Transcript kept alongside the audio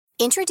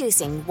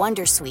Introducing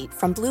Wondersuite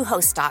from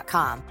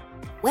Bluehost.com.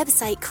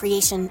 Website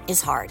creation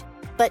is hard,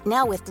 but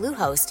now with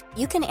Bluehost,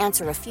 you can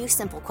answer a few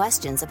simple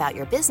questions about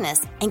your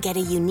business and get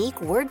a unique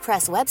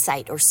WordPress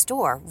website or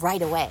store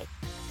right away.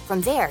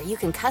 From there, you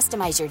can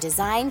customize your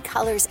design,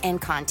 colors,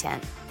 and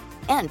content.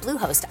 And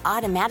Bluehost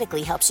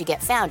automatically helps you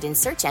get found in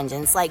search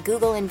engines like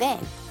Google and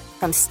Bing.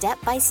 From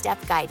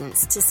step-by-step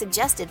guidance to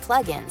suggested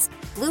plugins,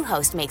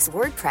 Bluehost makes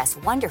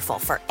WordPress wonderful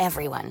for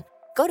everyone.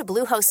 Go to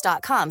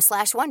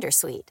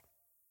bluehost.com/wondersuite.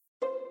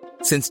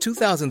 Since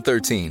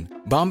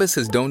 2013, Bombas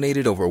has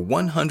donated over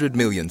 100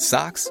 million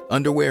socks,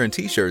 underwear, and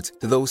T-shirts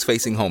to those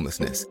facing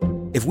homelessness.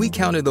 If we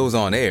counted those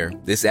on air,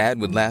 this ad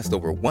would last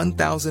over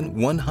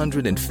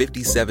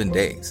 1,157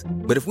 days.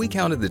 But if we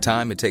counted the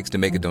time it takes to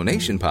make a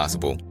donation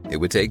possible, it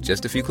would take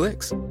just a few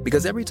clicks.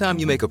 Because every time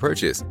you make a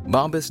purchase,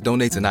 Bombas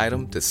donates an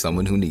item to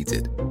someone who needs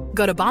it.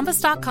 Go to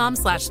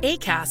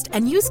bombas.com/ACAST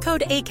and use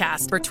code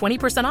ACAST for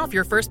 20% off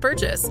your first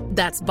purchase.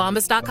 That's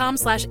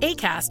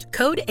bombas.com/ACAST,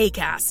 code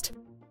ACAST.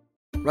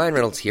 Ryan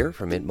Reynolds here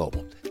from Mint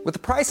Mobile. With the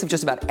price of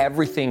just about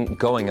everything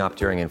going up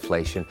during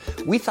inflation,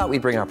 we thought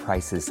we'd bring our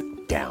prices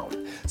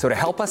down. So to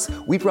help us,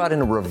 we brought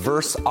in a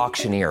reverse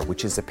auctioneer,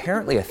 which is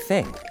apparently a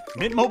thing.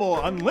 Mint Mobile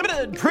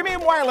Unlimited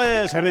Premium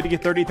Wireless. How to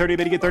get 30, 30,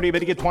 how to get 30, how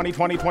to get 20,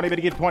 20, 20, how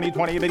to get 20,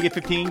 20, how to get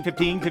 15,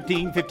 15,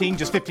 15, 15,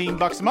 just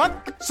 $15 a month?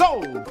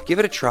 Sold! Give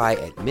it a try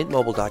at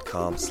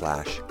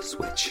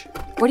mintmobile.com/switch.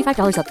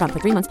 $45 up front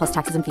for 3 months plus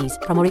taxes and fees.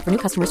 Promo rate for new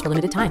customers for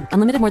limited time.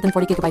 Unlimited more than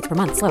 40 gigabytes per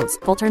month. Slows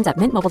full terms at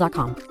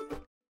mintmobile.com.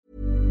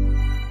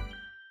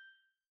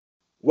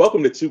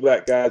 Welcome to Two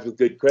Black Guys with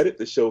Good Credit,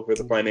 the show for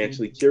the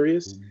financially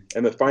curious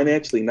and the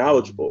financially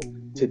knowledgeable.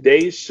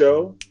 Today's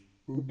show,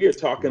 we are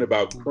talking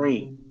about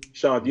cream.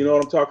 Sean, do you know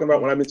what I'm talking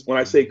about when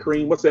I say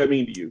cream? What's that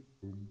mean to you?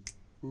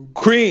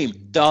 Cream,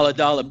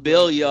 dollar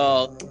bill,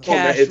 y'all.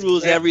 Cash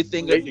rules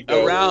everything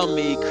around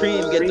me.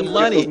 Cream, get the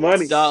money.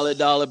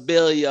 Dollar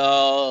bill,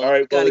 y'all. All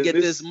right, gotta get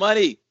this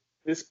money.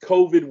 This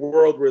COVID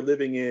world we're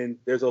living in,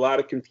 there's a lot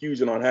of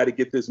confusion on how to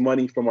get this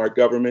money from our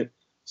government.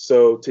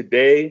 So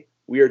today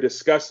we are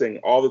discussing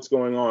all that's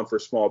going on for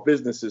small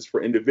businesses,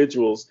 for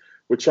individuals.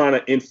 We're trying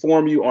to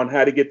inform you on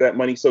how to get that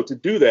money. So to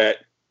do that,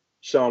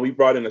 Sean, we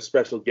brought in a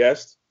special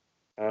guest.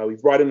 We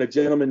brought in a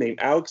gentleman named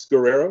Alex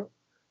Guerrero.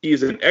 He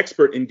is an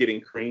expert in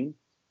getting cream.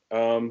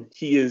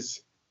 He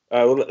is,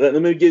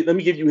 let me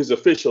give you his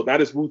official,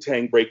 not his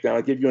Wu-Tang breakdown.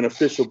 I'll give you an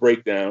official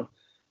breakdown.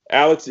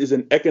 Alex is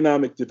an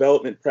economic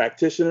development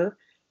practitioner.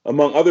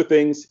 Among other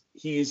things,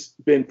 he's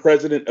been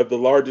president of the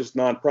largest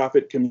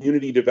nonprofit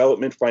community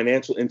development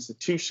financial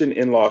institution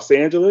in Los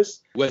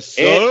Angeles. West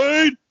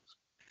Side.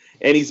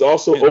 And he's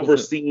also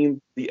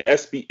overseen the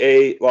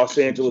SBA, Los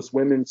Angeles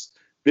Women's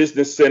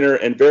Business Center,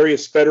 and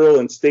various federal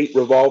and state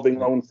revolving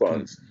loan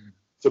funds.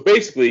 So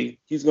basically,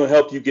 he's going to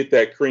help you get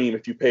that cream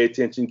if you pay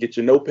attention. Get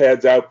your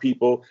notepads out,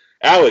 people.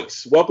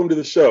 Alex, welcome to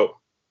the show.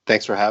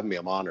 Thanks for having me.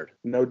 I'm honored.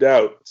 No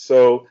doubt.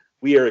 So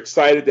we are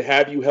excited to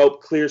have you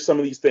help clear some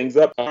of these things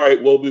up. All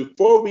right, well,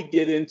 before we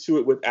get into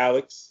it with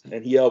Alex,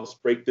 and he helps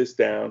break this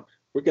down,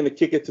 we're going to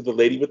kick it to the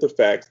lady with the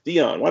facts.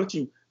 Dion, why don't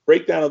you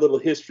break down a little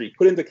history,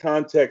 put into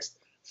context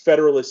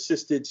federal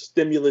assisted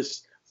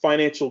stimulus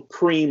financial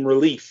cream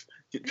relief.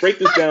 Break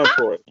this down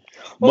for us.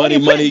 Well,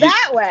 money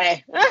that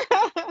way.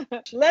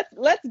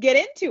 Let's get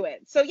into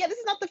it. So yeah, this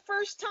is not the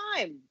first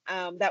time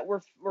that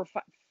we're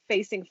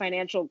facing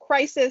financial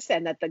crisis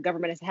and that the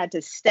government has had to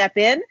step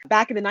in.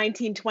 Back in the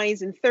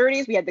 1920s and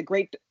 30s, we had the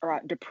Great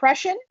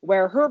Depression,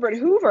 where Herbert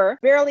Hoover,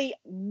 barely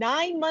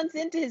 9 months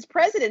into his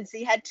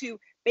presidency, had to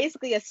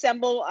basically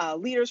assemble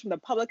leaders from the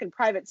public and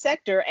private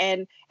sector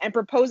and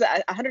propose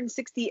a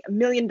 $160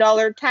 million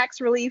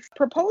tax relief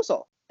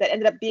proposal that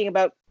ended up being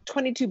about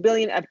 $22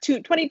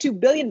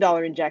 billion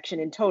injection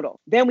in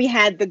total. Then we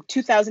had the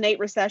 2008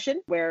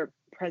 recession, where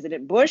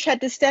President Bush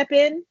had to step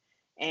in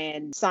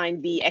and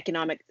sign the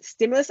Economic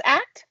Stimulus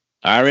Act.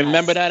 I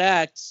remember that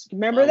act.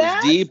 Remember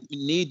that?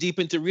 Knee deep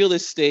into real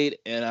estate,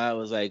 and I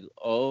was like,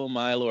 "Oh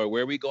my Lord,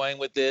 where are we going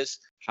with this?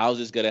 How's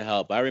this gonna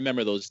help?" I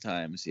remember those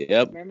times.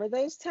 Yep. Remember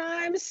those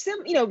times?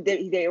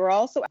 They were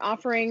also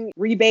offering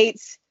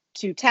rebates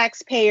to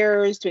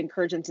taxpayers to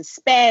encourage them to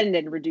spend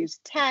and reduce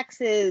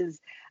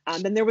taxes.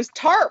 Then there was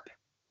TARP,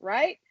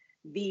 right?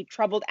 The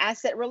Troubled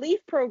Asset Relief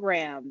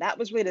Program. That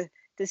was really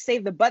to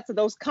save the butts of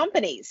those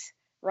companies,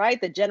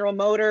 right? The General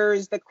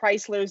Motors, the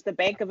Chryslers, the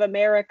Bank of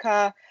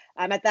America.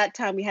 At that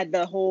time, we had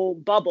the whole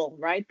bubble,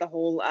 right? The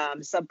whole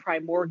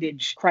subprime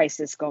mortgage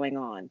crisis going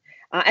on.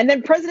 And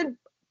then President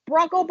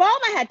Barack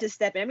Obama had to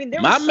step in. I mean,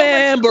 there was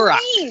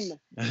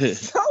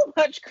so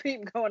much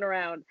cream going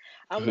around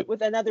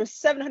with another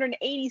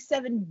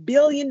 $787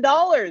 billion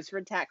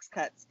for tax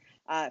cuts.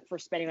 For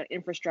spending on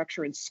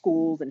infrastructure and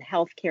schools and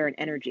healthcare and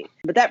energy.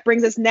 But that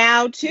brings us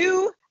now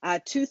to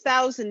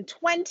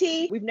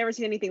 2020. We've never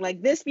seen anything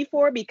like this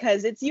before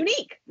because it's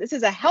unique. This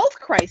is a health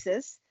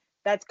crisis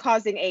that's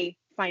causing a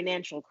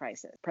financial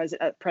crisis.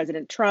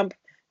 President Trump.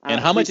 And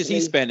how much is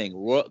he spending?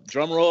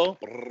 Drum roll.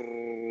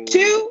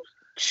 $2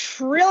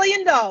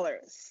 trillion.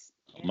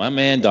 My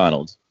man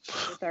Donald.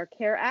 With our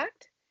CARE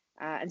Act.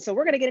 And so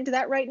we're going to get into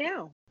that right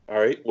now. All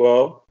right.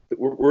 Well,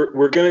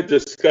 we're going to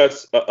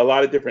discuss a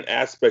lot of different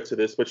aspects of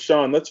this. But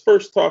Sean, let's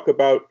first talk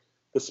about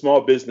the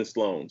small business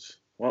loans.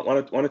 Why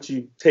don't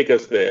you take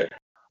us there?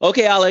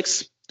 Okay,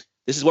 Alex.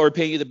 This is what we're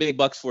paying you the big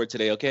bucks for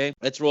today, okay?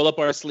 Let's roll up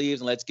our sleeves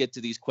and let's get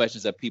to these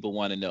questions that people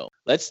want to know.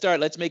 Let's start.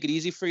 Let's make it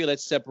easy for you.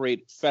 Let's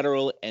separate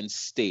federal and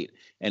state.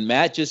 And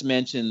Matt just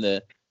mentioned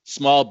the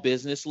small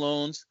business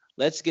loans.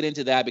 Let's get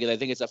into that because I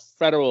think it's a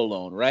federal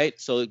loan, right?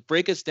 So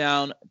break us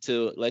down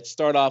to, let's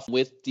start off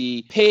with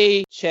the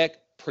Paycheck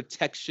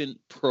Protection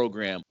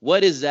Program.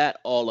 What is that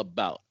all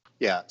about?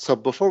 Yeah, so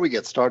before we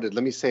get started,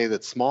 let me say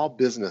that small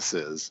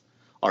businesses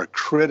are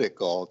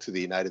critical to the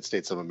United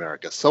States of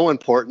America. So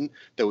important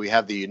that we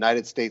have the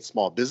United States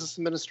Small Business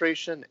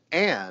Administration,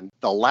 and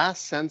the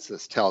last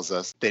census tells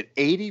us that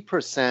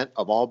 80%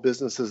 of all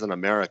businesses in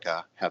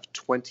America have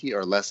 20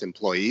 or less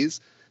employees.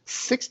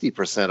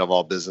 60% of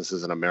all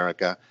businesses in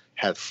America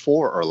have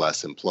 4 or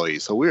less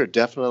employees. So we are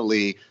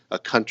definitely a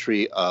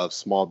country of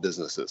small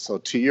businesses. So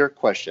to your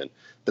question,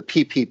 the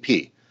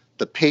PPP,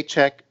 the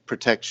Paycheck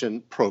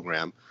Protection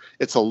Program,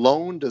 it's a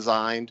loan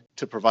designed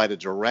to provide a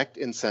direct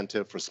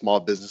incentive for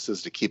small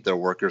businesses to keep their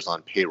workers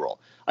on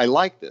payroll. I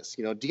like this.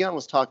 You know, Dion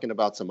was talking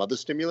about some other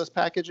stimulus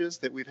packages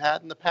that we've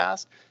had in the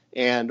past.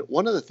 And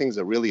one of the things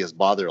that really has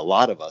bothered a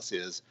lot of us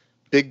is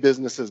big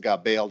businesses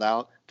got bailed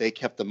out, they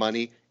kept the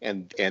money,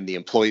 and the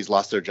employees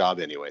lost their job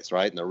anyways,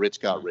 right? And the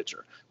rich got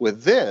richer.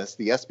 With this,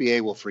 the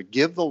SBA will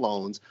forgive the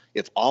loans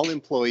if all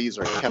employees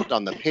are kept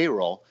on the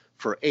payroll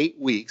for 8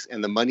 weeks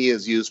and the money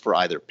is used for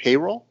either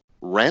payroll,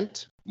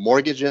 rent,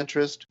 mortgage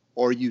interest,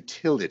 or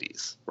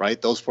utilities,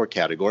 right? Those 4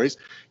 categories.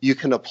 You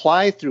can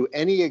apply through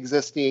any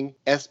existing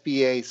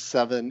SBA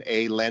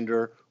 7A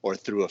lender or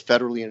through a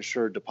federally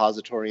insured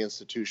depository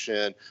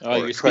institution. Oh,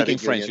 you're speaking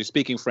French. Union. You're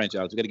speaking French,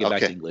 Alex. We got to get back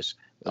to English.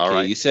 Okay, all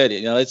right. You said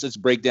it. Let's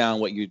break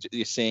down what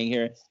you're saying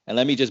here, and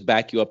let me just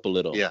back you up a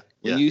little.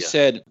 When you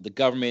said the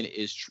government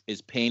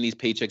is paying these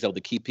paychecks out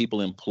to keep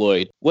people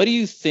employed, what do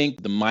you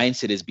think the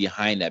mindset is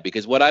behind that?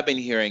 Because what I've been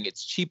hearing,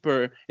 it's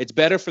cheaper, it's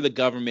better for the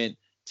government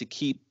to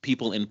keep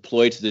people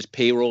employed to this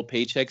payroll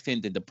paycheck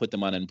thing than to put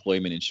them on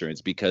unemployment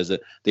insurance because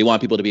they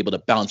want people to be able to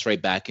bounce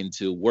right back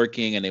into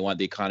working and they want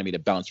the economy to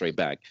bounce right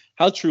back.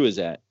 How true is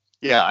that?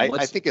 Yeah,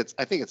 I think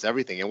it's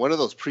everything. And one of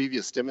those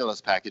previous stimulus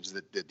packages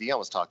that Dion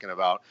was talking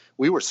about,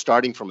 we were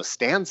starting from a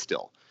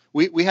standstill.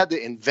 We had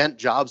to invent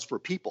jobs for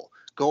people.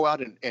 Go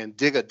out and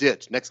dig a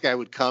ditch. Next guy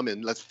would come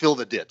and let's fill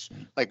the ditch.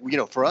 Like,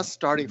 for us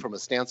starting from a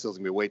standstill is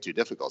going to be way too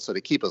difficult. So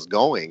to keep us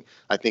going,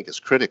 I think is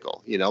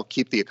critical.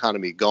 Keep the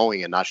economy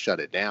going and not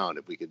shut it down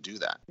if we could do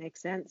that.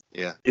 Makes sense.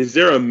 Yeah. Is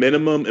there a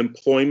minimum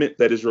employment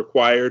that is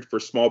required for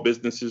small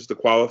businesses to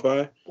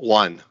qualify?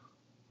 1.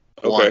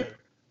 Okay. 1.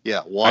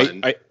 Yeah,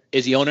 1.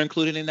 Is the owner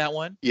included in that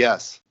one?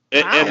 Yes.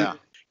 And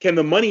can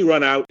the money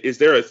run out? Is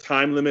there a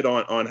time limit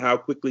on how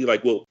quickly,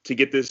 to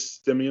get this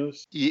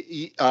stimulus?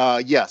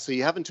 Yeah. So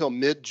you have until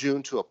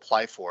mid-June to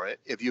apply for it.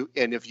 If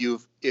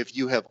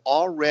you have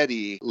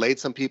already laid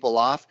some people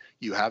off,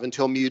 you have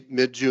until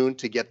mid-June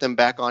to get them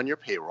back on your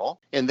payroll.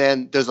 And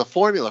then there's a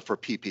formula for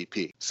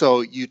PPP.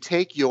 So you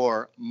take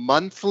your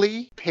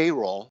monthly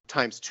payroll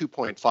times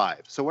 2.5.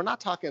 So we're not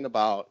talking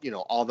about,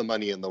 all the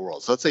money in the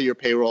world. So let's say your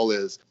payroll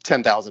is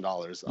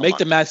 $10,000. Make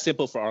the math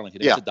simple for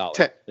Arlington. It's $1.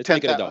 Let's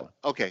make it $1.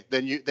 Okay.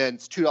 Then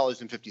it's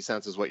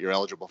 $2.50 is what you're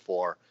eligible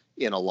for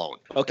in a loan.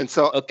 Okay. And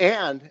so,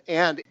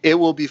 and it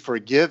will be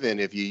forgiven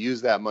if you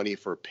use that money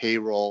for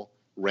payroll,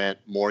 rent,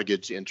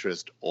 mortgage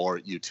interest, or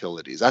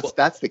utilities.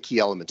 That's the key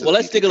element to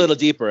let's dig a little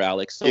deeper,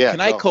 Alex. So can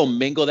I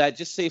commingle that?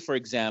 Just say, for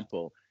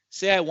example,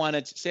 say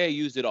I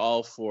used it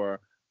all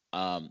for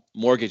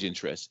mortgage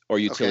interest or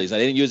utilities.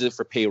 Okay. I didn't use it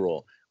for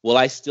payroll. Will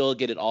I still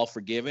get it all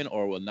forgiven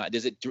or will not?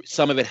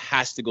 Some of it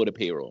has to go to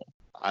payroll?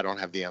 I don't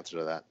have the answer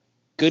to that.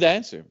 Good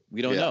answer.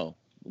 We don't know.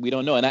 We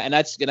don't know. And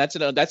that's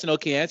an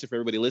okay answer for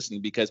everybody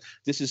listening because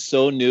this is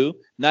so new.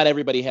 Not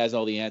everybody has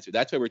all the answer.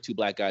 That's why we're 2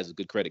 black guys with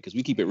good credit because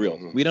we keep it real.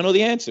 Mm-hmm. We don't know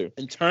the answer.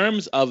 In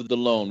terms of the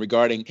loan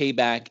regarding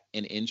payback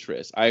and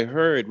interest, I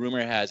heard,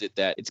 rumor has it,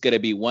 that it's going to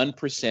be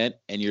 1%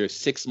 and you're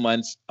 6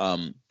 months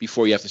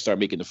before you have to start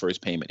making the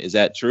first payment. Is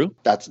that true?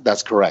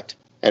 That's correct.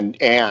 And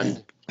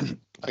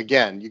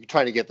again, you're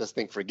trying to get this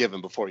thing forgiven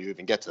before you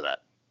even get to that.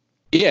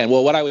 Yeah,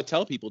 well, what I would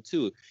tell people,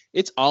 too,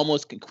 it's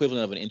almost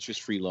equivalent of an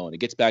interest-free loan.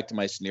 It gets back to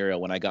my scenario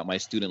when I got my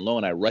student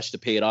loan. I rushed to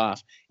pay it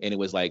off, and it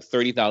was like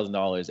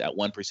 $30,000 at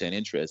 1%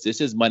 interest.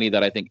 This is money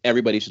that I think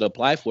everybody should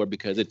apply for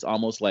because it's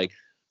almost like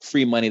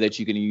free money that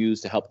you can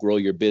use to help grow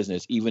your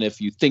business, even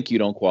if you think you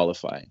don't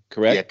qualify,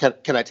 correct? Yeah,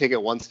 can I take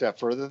it one step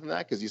further than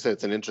that? Because you said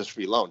it's an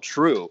interest-free loan.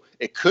 True,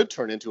 it could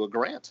turn into a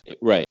grant.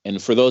 Right, and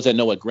for those that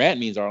know what grant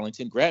means,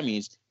 Arlington, grant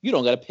means you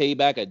don't got to pay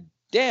back a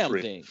damn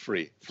thing.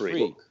 Free.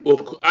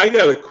 Well, I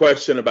got a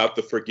question about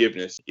the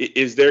forgiveness.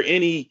 Is there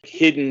any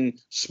hidden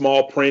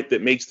small print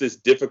that makes this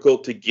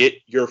difficult to get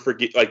your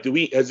Like,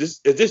 is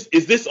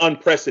this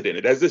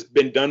unprecedented? Has this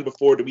been done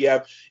before? Do we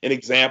have an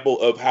example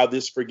of how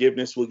this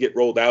forgiveness will get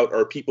rolled out?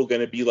 Or are people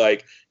going to be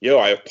like, yo,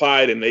 I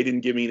applied and they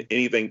didn't give me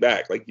anything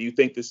back? Like, do you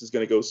think this is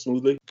going to go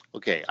smoothly?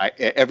 Okay,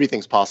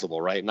 everything's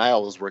possible, right? And I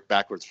always work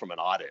backwards from an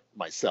audit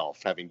myself,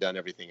 having done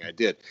everything I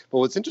did. But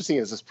what's interesting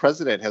is this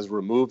president has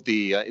removed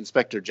the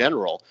inspector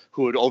general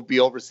who would be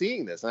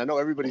overseeing this. And I know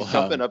everybody's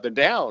jumping up and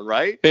down,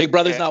 right? Big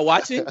Brother's not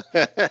watching?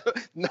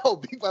 No,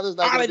 Big Brother's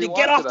not going to be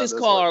watching. Get off this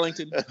call,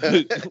 Arlington.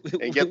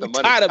 And get the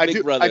money.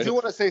 I do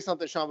want to say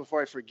something, Sean,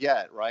 before I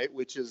forget, right?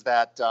 Which is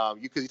that,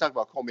 because you talk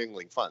about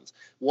commingling funds.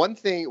 One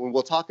thing, when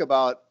we'll talk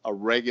about a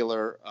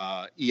regular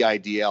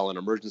EIDL, an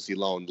emergency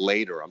loan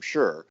later, I'm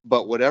sure.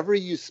 But whatever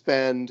you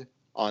spend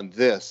on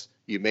this,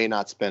 you may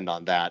not spend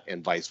on that,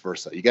 and vice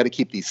versa. You got to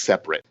keep these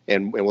separate.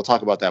 And we'll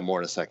talk about that more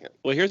in a second.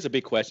 Well, here's a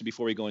big question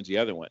before we go into the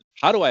other one.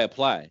 How do I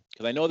apply?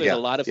 Because I know there's a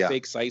lot of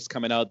fake sites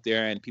coming out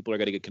there and people are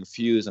going to get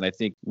confused. And I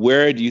think,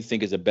 where do you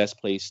think is the best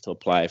place to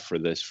apply for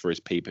this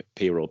first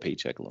payroll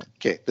paycheck loan?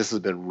 Okay, this has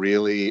been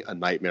really a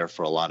nightmare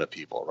for a lot of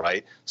people,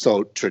 right?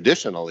 So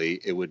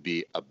traditionally, it would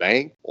be a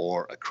bank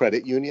or a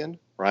credit union,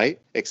 right?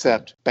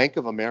 Except Bank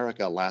of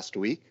America last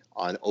week,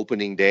 on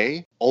opening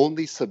day,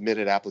 only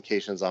submitted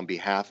applications on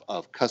behalf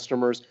of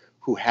customers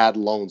who had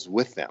loans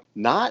with them,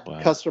 not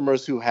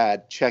customers who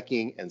had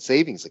checking and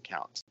savings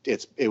accounts.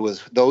 It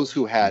was those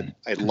who had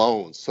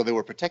loans, so they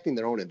were protecting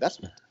their own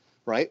investment,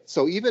 right?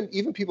 So even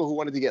people who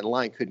wanted to get in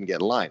line couldn't get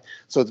in line.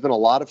 So it's been a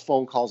lot of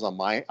phone calls on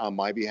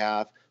my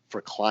behalf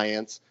for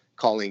clients,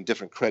 calling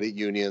different credit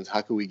unions.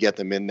 How can we get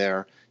them in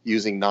there?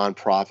 Using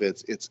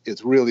nonprofits.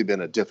 It's really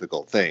been a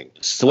difficult thing.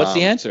 So what's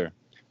the answer?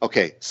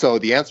 Okay, so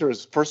the answer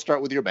is first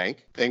start with your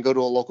bank, then go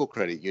to a local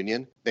credit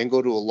union, then go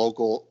to a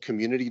local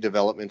community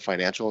development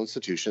financial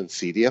institution,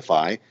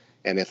 CDFI.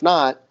 And if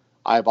not,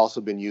 I've also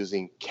been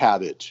using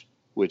Kabbage,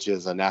 which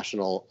is a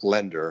national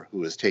lender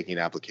who is taking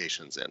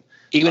applications in.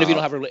 Even if you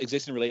don't have an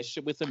existing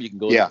relationship with them, you can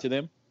go to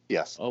them?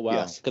 Yes. Oh, wow.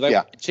 Yes.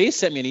 Because Chase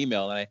sent me an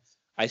email and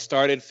I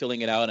started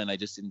filling it out and I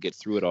just didn't get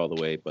through it all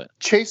the way. But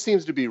Chase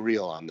seems to be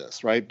real on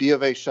this, right? B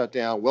of A shut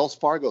down. Wells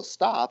Fargo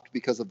stopped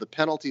because of the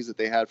penalties that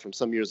they had from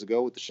some years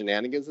ago with the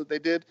shenanigans that they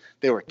did.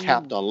 They were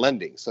capped on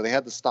lending, so they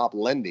had to stop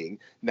lending.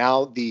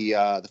 Now the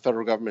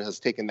federal government has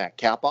taken that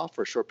cap off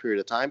for a short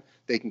period of time.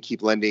 They can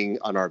keep lending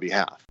on our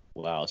behalf.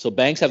 Wow. So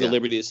banks have the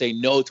liberty to say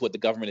no to what the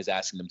government is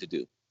asking them to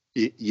do.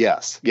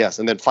 Yes.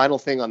 And then final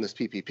thing on this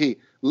PPP,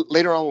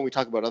 later on when we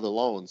talk about other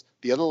loans,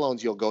 the other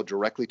loans you'll go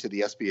directly to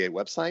the SBA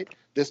website.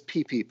 This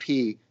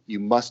PPP, you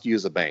must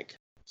use a bank.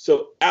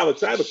 So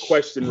Alex, I have a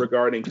question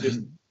regarding just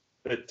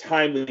the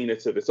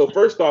timeliness of it. So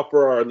first off,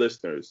 for our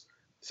listeners,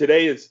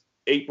 today is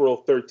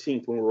April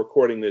 13th when we're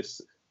recording this.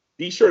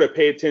 Be sure to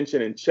pay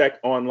attention and check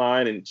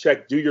online and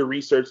do your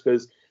research,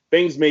 because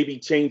things may be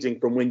changing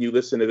from when you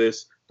listen to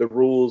this, the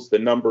rules, the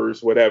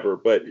numbers, whatever.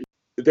 But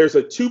there's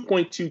a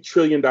 $2.2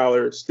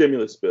 trillion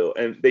stimulus bill,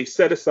 and they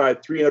set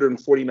aside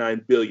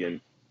 $349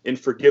 billion in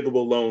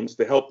forgivable loans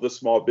to help the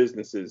small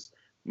businesses.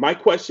 My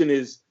question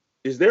is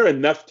there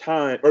enough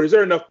time, or is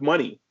there enough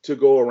money to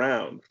go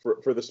around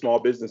for the small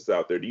businesses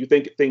out there? Do you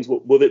think things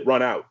will it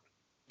run out?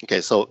 Okay,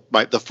 so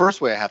the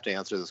first way I have to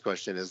answer this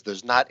question is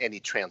there's not any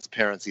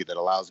transparency that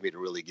allows me to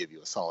really give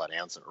you a solid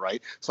answer,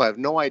 right? So I have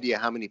no idea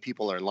how many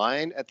people are in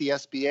line at the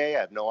SBA. I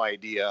have no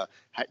idea,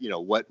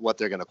 what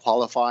they're going to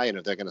qualify and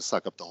if they're going to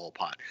suck up the whole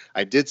pot.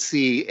 I did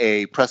see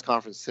a press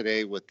conference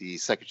today with the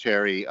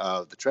Secretary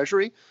of the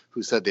Treasury,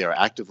 who said they are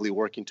actively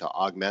working to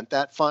augment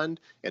that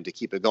fund and to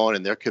keep it going,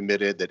 and they're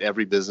committed that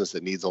every business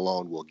that needs a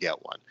loan will get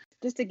one.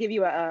 Just to give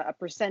you a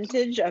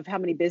percentage of how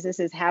many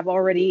businesses have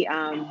already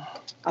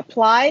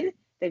applied,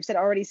 they've said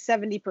already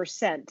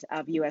 70%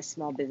 of U.S.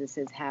 small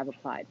businesses have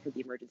applied for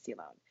the emergency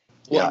loan.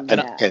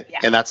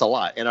 And that's a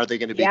lot. And are they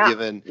going to be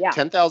given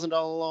 $10,000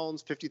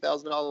 loans,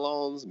 $50,000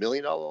 loans, $1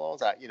 million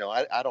loans?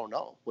 I don't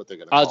know what they're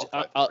going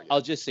to. I'll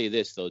just say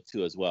this though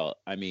too as well.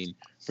 I mean,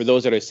 for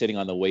those that are sitting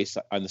on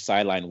the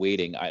sideline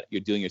waiting,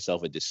 you're doing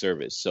yourself a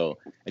disservice. So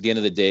at the end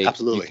of the day,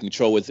 absolutely, you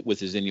control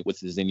what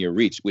is in your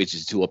reach, which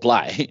is to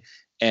apply.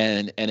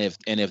 And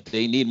if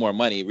they need more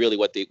money, really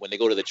when they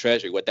go to the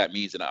Treasury, what that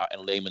means in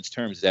layman's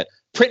terms is that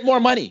print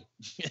more money.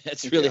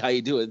 That's really how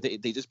you do it.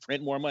 They just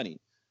print more money.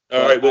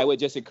 All right. Well, I would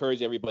just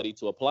encourage everybody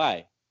to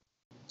apply.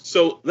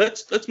 So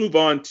let's move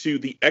on to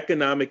the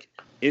Economic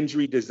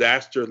Injury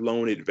Disaster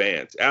Loan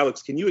Advance.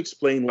 Alex, can you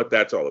explain what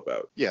that's all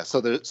about? Yeah. So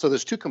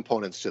there's two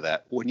components to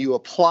that. When you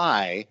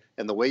apply,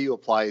 and the way you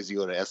apply is you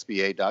go to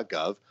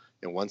SBA.gov.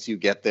 And once you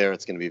get there,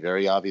 it's going to be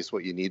very obvious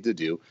what you need to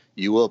do.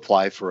 You will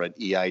apply for an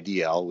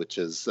EIDL, which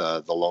is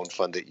the loan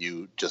fund that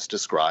you just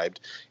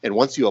described. And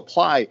once you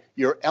apply,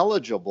 you're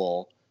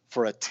eligible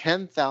for a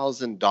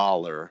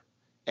 $10,000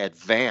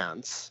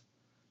 advance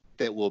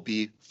that will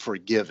be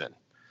forgiven.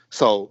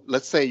 So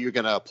let's say you're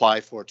going to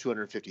apply for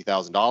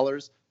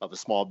 $250,000 of a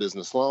small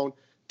business loan.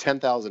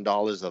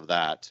 $10,000 of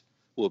that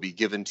will be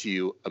given to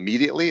you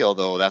immediately,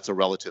 although that's a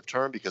relative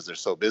term because they're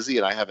so busy.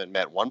 And I haven't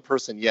met one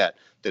person yet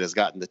that has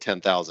gotten the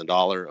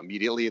 $10,000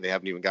 immediately. They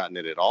haven't even gotten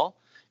it at all.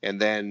 And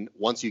then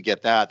once you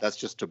get that, that's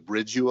just to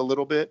bridge you a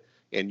little bit,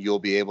 and you'll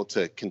be able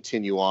to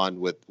continue on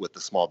with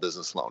the small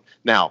business loan.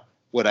 Now,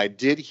 what I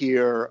did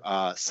hear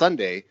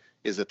Sunday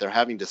is that they're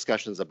having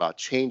discussions about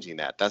changing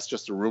that. That's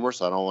just a rumor,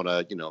 so I don't want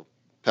to,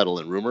 peddle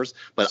in rumors.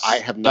 But I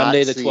have not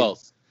Sunday seen...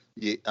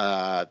 the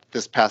 12th.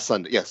 This past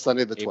Sunday. Yeah,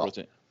 Sunday the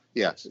 12th.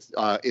 Yeah,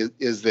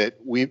 is that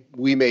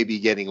we may be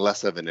getting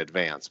less of an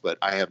advance, but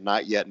I have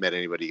not yet met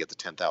anybody get the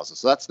 10,000.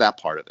 So that's that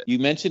part of it. You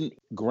mentioned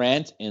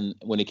grant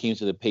when it came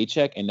to the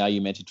paycheck, and now you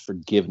mentioned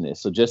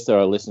forgiveness. So just so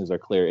our listeners are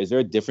clear, is there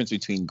a difference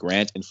between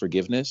grant and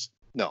forgiveness?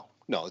 No,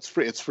 it's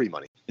free. It's free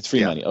money. It's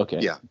free money. Okay.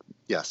 Yeah.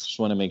 Yes. Just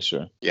want to make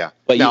sure. Yeah.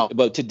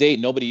 But to date,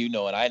 nobody and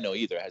I know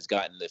either has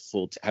gotten this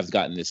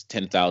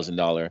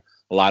 $10,000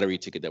 lottery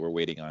ticket that we're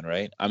waiting on,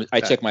 right? I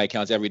check my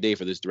accounts every day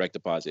for this direct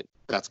deposit.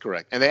 That's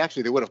correct. And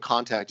they would have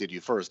contacted you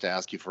first to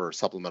ask you for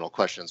supplemental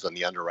questions on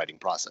the underwriting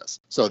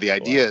process. So the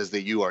idea is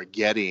that you are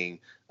getting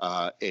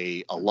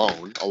a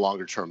loan, a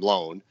longer term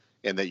loan,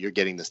 and that you're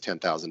getting this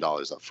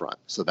 $10,000 up front.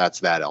 So that's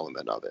that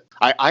element of it.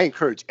 I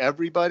encourage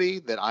everybody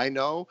that I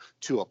know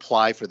to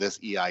apply for this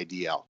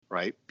EIDL,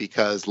 right?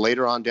 Because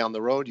later on down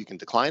the road, you can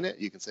decline it.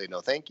 You can say,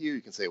 no, thank you.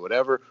 You can say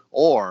whatever,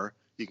 or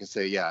you can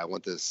say, yeah, I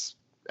want this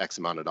X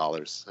amount of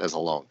dollars as a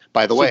loan.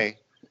 By the way,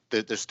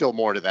 there's still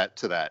more to that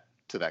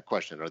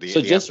question, or the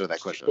answer to that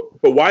question.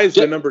 But why is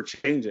the number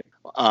changing?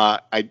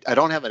 I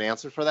don't have an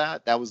answer for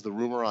that. That was the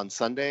rumor on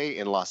Sunday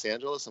in Los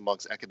Angeles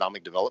amongst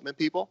economic development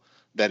people,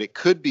 that it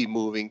could be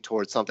moving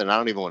towards something. I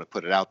don't even want to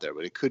put it out there,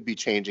 but it could be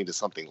changing to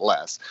something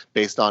less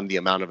based on the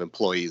amount of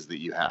employees that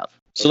you have.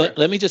 So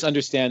let me just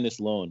understand this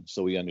loan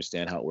so we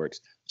understand how it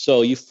works.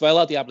 So you fill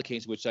out the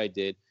application, which I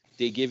did.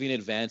 They give you an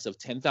advance of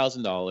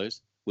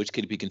 $10,000, which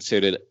could be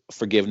considered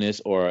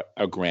forgiveness or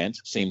a grant,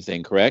 same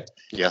thing, correct?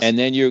 Yes. And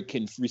then you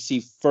can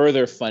receive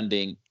further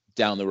funding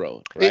down the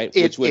road, right?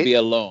 Which would be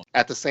a loan.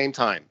 At the same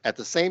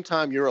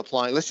time you're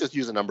applying, let's just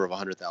use a number of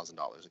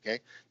 $100,000, okay?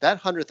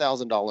 That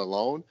 $100,000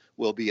 loan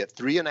will be at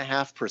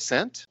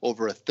 3.5%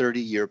 over a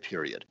 30-year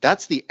period.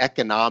 That's the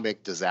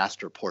economic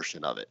disaster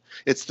portion of it.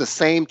 It's the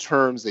same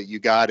terms that you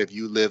got if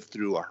you lived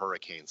through a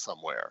hurricane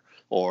somewhere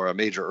or a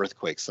major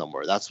earthquake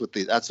somewhere. That's what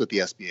the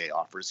SBA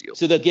offers you.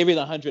 So they'll give you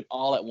the 100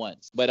 all at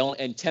once,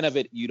 and 10 of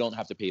it you don't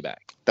have to pay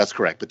back. That's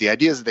correct. But the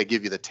idea is that they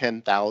give you the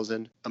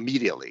 10,000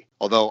 immediately.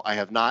 Although I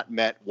have not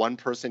met one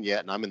person yet,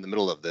 and I'm in the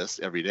middle of this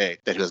every day,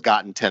 that has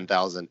gotten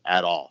 10,000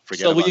 at all.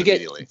 So will you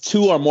get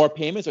two or more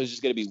payments, or is it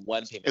just going to be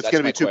one payment? It's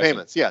going to be two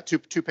payments. Yeah,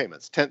 two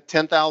payments.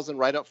 10,000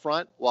 right up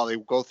front while they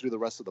go through the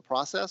rest of the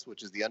process,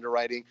 which is the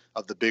underwriting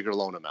of the bigger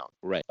loan amount.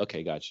 Right.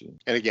 Okay, got you.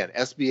 And again,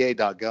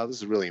 SBA.gov, this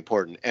is really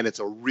important, and it's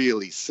a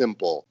really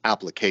simple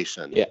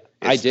application. Yeah,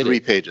 I did 3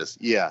 pages.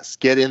 Yes,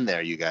 get in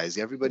there, you guys.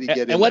 Everybody get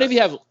in there. And what if you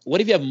have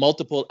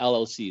multiple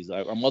LLCs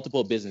or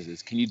multiple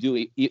businesses? Can you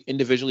do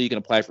individually? You can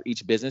apply for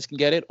each business can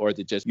get it, or is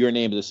it just your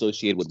name is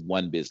associated with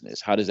one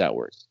business? How does that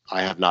work?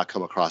 I have not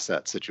come across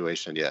that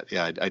situation yet.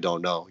 Yeah, I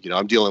don't know.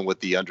 I'm dealing with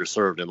the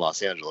underserved in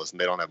Los Angeles,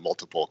 and they don't have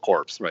multiple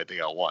corps, right? They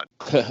got one.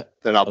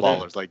 They're not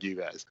ballers like you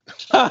guys.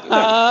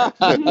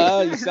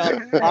 You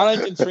sound,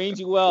 Arlington trained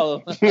you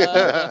well.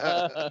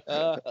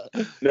 The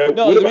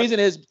reason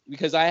is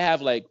because I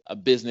have like a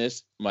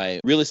business, my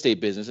real estate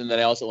business, and then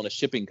I also own a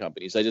shipping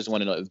company. So I just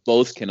want to know if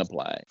both can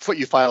apply.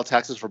 You file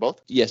taxes for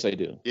both? Yes, I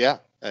do. Yeah.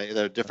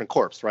 They're different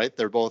corps, right?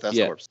 They're both S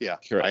corps. Yeah.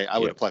 Correct. I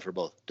would apply for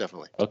both,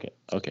 definitely.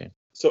 Okay.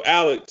 So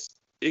Alex,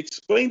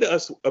 explain to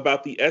us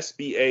about the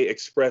SBA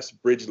Express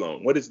Bridge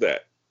Loan. What is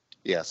that?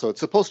 Yeah, so it's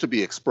supposed to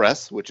be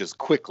express, which is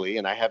quickly,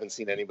 and I haven't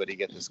seen anybody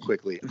get this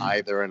quickly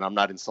either, and I'm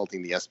not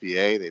insulting the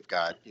SBA. They've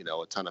got,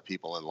 a ton of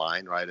people in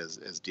line, right, as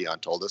Dion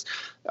told us.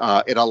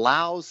 It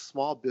allows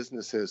small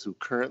businesses who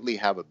currently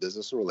have a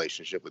business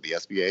relationship with the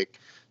SBA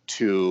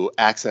to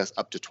access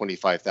up to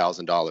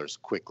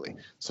 $25,000 quickly.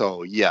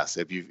 So yes,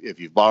 if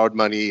you've borrowed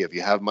money, if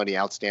you have money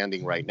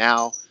outstanding right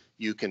now,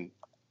 you can,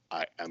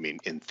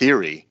 in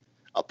theory,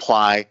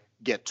 apply,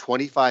 get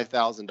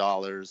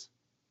 $25,000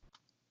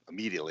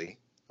 immediately,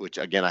 which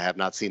again, I have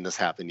not seen this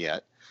happen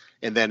yet.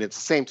 And then at the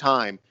same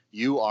time,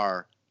 you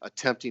are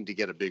attempting to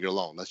get a bigger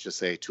loan. Let's just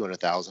say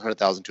 $200,000,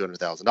 $100,000,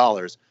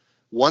 $200,000.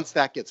 Once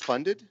that gets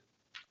funded,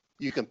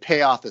 you can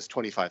pay off this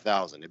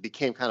 $25,000. It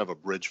became kind of a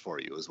bridge for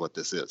you, is what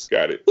this is.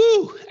 Got it.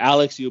 Woo!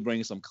 Alex, you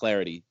bring some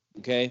clarity.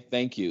 Okay,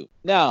 thank you.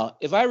 Now,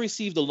 if I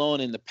received a loan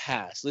in the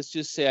past, let's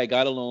just say I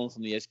got a loan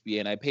from the SBA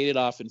and I paid it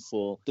off in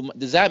full.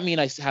 Does that mean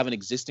I have an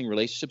existing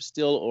relationship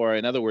still? Or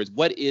in other words,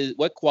 what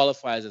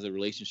qualifies as a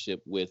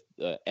relationship with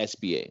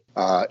SBA?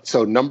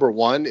 So number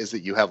one is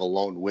that you have a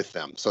loan with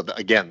them. So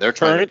again, they're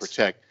trying to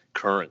protect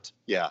current.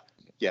 Yeah,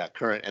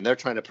 current. And they're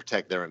trying to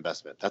protect their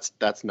investment.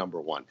 That's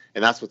number one.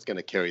 And that's what's going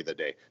to carry the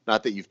day.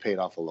 Not that you've paid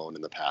off a loan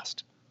in the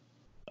past.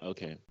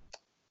 Okay.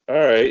 All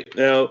right.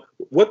 Now,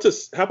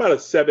 how about a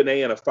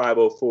 7A and a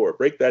 504?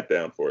 Break that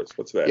down for us.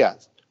 What's that? Yeah.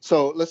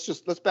 So let's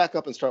back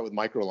up and start with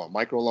microloan.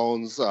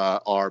 Microloans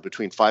are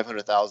between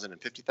 $500,000 and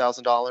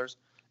 $50,000,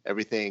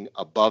 Everything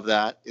above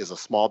that is a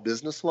small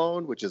business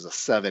loan, which is a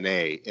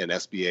 7A in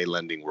SBA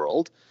lending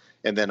world.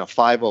 And then a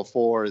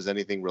 504 is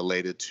anything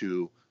related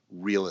to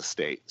real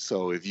estate.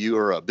 So if you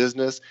are a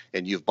business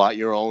and you've bought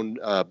your own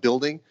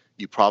building,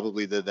 you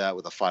probably did that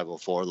with a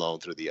 504 loan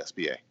through the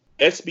SBA.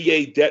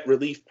 SBA debt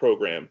relief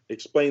program.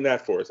 Explain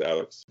that for us,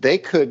 Alex. They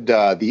could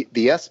the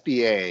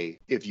SBA,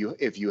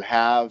 if you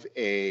have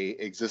a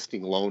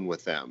existing loan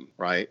with them,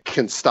 right,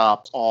 can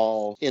stop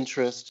all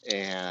interest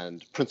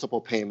and principal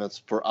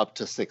payments for up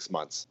to 6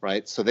 months,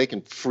 right? So they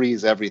can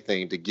freeze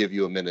everything to give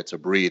you a minute to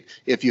breathe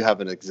if you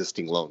have an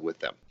existing loan with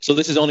them. So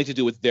this is only to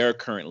do with their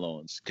current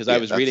loans, because I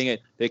was reading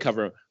it. They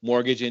cover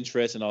mortgage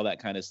interest and all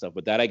that kind of stuff,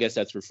 but that, I guess,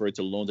 that's referred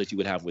to loans that you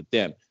would have with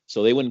them.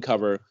 So they wouldn't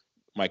cover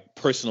my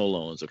personal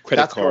loans or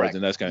credit cards. Correct.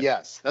 And that's kind of.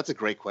 Yes, that's a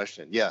great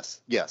question.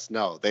 Yes.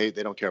 No, they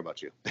don't care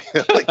about you.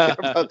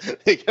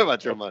 they care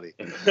about your money.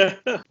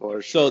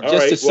 For sure. So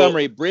just a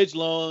summary, bridge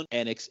loan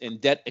and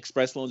debt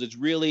express loans, it's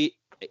really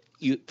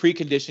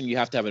precondition you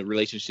have to have a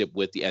relationship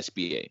with the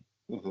SBA.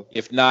 Mm-hmm.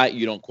 If not,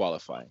 you don't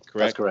qualify.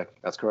 Correct?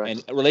 That's correct.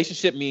 And a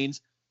relationship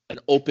means an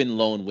open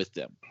loan with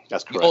them.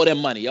 That's correct. You owe them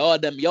money. You owe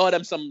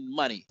them some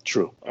money.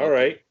 True. All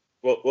right.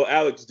 Well,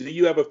 Alex, do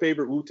you have a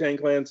favorite Wu-Tang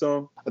Clan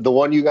song? The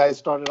one you guys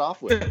started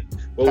off with.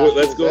 Well,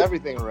 let's go.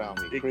 Everything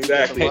around me.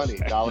 Exactly. Money,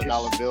 dollar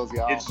bills,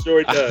 y'all. It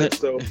sure does.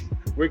 So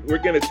we're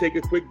going to take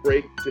a quick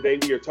break. Today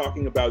we are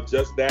talking about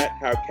just that,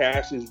 how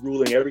cash is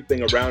ruling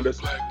everything around us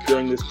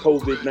during this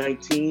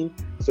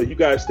COVID-19. So you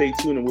guys stay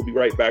tuned, and we'll be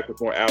right back with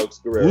more Alex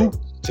Guerrero.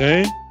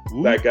 Wu-Tang.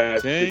 Black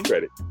guys, good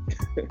credit.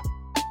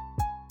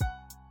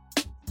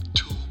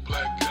 Two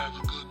black guys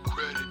with good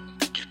credit.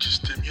 Get your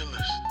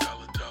stimulus.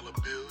 Dollar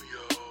bill, yo.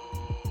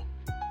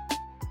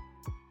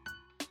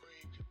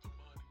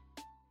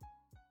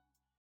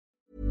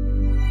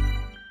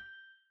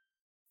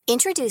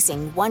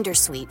 Introducing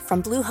Wondersuite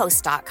from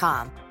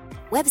Bluehost.com.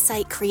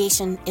 Website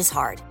creation is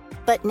hard,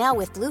 but now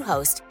with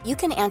Bluehost, you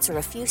can answer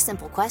a few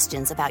simple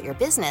questions about your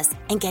business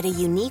and get a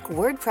unique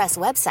WordPress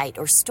website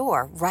or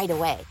store right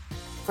away.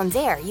 From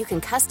there, you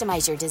can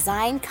customize your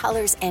design,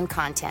 colors, and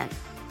content.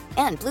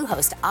 And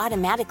Bluehost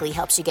automatically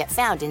helps you get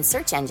found in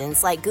search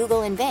engines like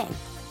Google and Bing.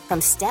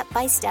 From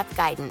step-by-step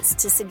guidance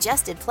to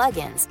suggested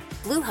plugins,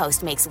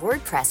 Bluehost makes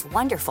WordPress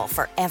wonderful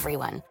for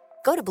everyone.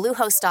 Go to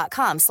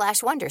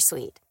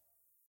bluehost.com/wondersuite.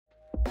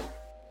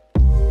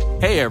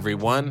 Hey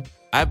everyone,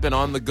 I've been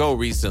on the go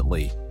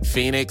recently.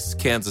 Phoenix,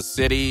 Kansas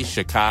City,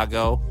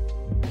 Chicago.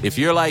 If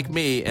you're like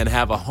me and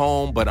have a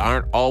home but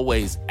aren't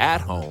always at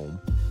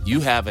home, you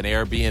have an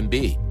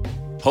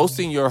Airbnb.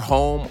 Hosting your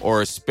home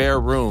or a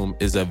spare room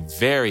is a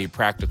very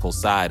practical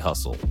side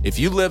hustle. If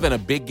you live in a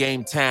big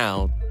game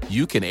town,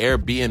 you can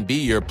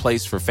Airbnb your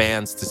place for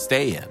fans to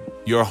stay in.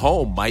 Your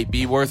home might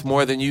be worth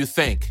more than you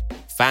think.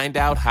 Find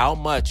out how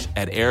much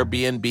at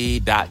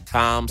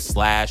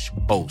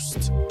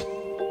airbnb.com/host.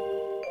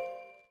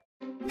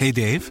 Hey,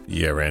 Dave.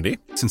 Yeah, Randy.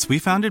 Since we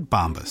founded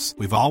Bombas,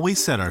 we've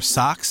always said our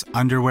socks,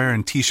 underwear,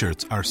 and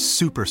T-shirts are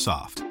super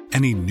soft.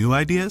 Any new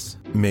ideas?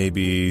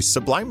 Maybe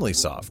sublimely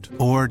soft.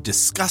 Or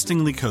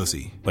disgustingly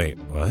cozy. Wait,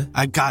 what?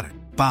 I got it.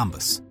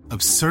 Bombas.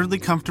 Absurdly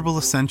comfortable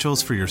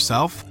essentials for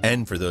yourself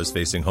and for those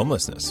facing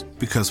homelessness.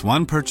 Because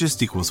one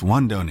purchased equals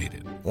one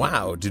donated.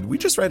 Wow, did we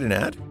just write an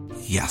ad?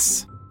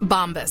 Yes.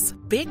 Bombas.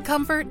 Big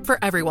comfort for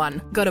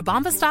everyone. Go to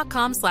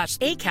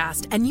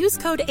bombas.com/ACAST and use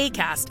code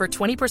ACAST for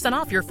 20%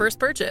 off your first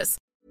purchase.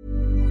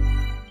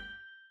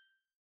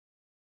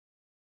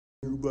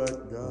 Black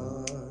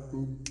guy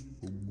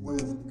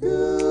with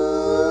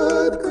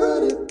good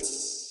credit.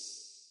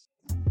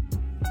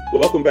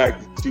 Welcome back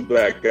to Two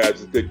Black Guys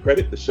with Good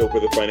Credit, the show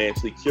for the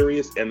financially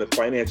curious and the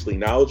financially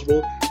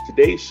knowledgeable.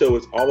 Today's show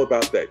is all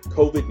about that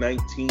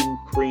COVID-19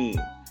 cream.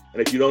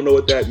 And if you don't know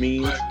what that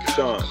means,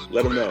 Sean,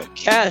 let them know.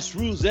 Cash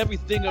rules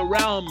everything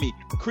around me.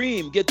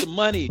 Cream, get the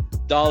money.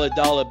 Dollar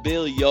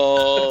bill,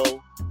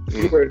 yo.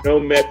 You were no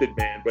method,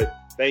 man, but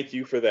thank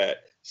you for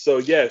that. So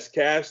yes,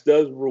 cash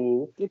does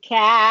rule. Your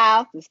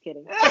cow. Just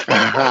kidding.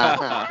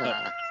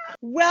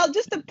 Well,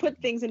 just to put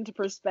things into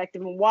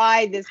perspective and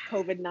why this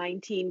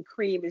COVID-19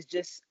 cream is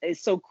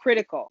so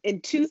critical. In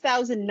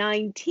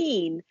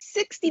 2019,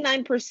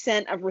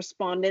 69% of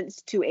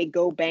respondents to a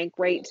Go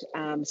Bankrate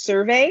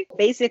survey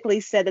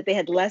basically said that they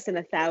had less than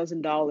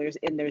 $1,000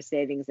 in their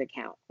savings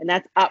account. And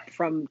that's up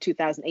from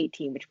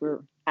 2018, which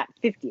we're at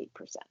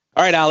 58%.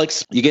 All right,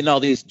 Alex, you're getting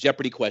all these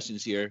Jeopardy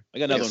questions here. I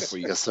got another one for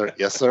you. Yes, sir.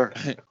 Yes, sir.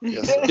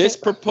 This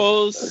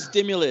proposed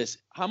stimulus,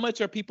 how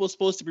much are people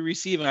supposed to be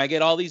receiving? I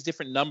get all these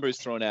different numbers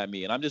thrown at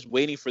me, and I'm just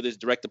waiting for this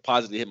direct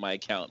deposit to hit my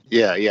account.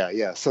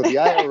 Yeah. So the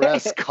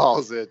IRS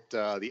calls it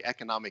the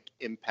economic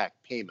impact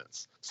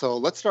payments. So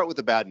let's start with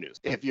the bad news.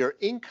 If your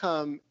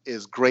income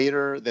is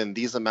greater than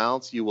these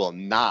amounts, you will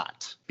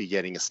not be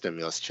getting a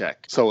stimulus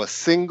check. So a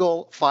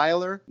single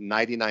filer,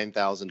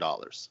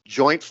 $99,000.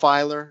 Joint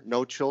filer,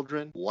 no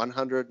children,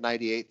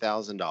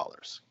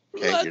 $198,000.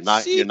 Okay, you're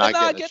not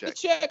getting a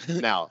check.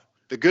 Now,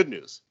 The good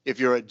news, if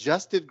your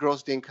adjusted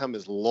gross income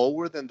is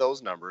lower than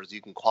those numbers,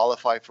 you can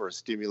qualify for a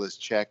stimulus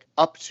check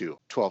up to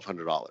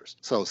 $1,200.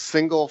 So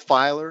single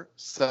filer,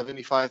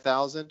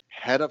 $75,000,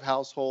 head of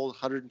household,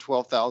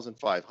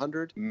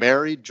 $112,500,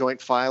 married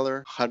joint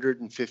filer,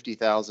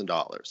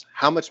 $150,000.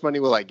 How much money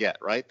will I get,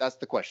 right? That's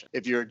the question.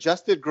 If your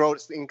adjusted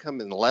gross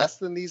income is less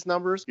than these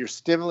numbers, your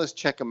stimulus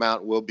check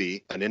amount will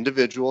be an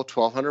individual,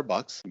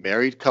 $1,200,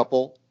 married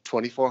couple,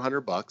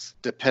 $2,400,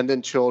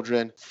 dependent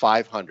children,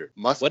 $500.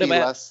 Must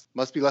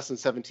be less than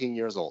 17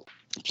 years old.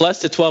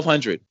 Plus the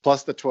 $1,200.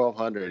 Plus the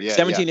 $1,200. Yeah.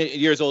 17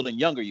 years old and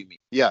younger, you mean?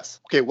 Yes.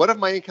 Okay. What if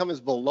my income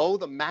is below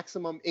the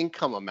maximum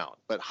income amount,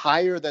 but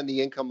higher than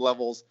the income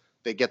levels?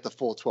 They get the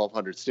full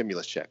 $1,200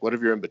 stimulus check. What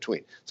if you're in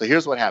between? So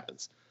here's what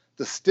happens.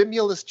 The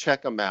stimulus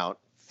check amount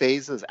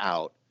phases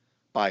out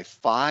by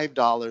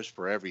 $5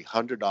 for every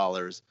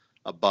 $100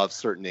 above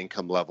certain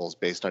income levels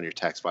based on your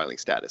tax filing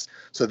status.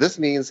 So this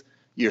means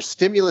your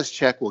stimulus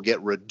check will get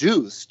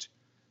reduced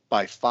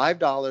by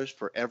 $5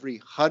 for every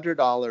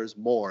 $100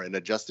 more in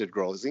adjusted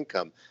gross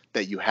income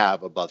that you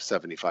have above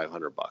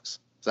 $7,500. Does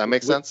that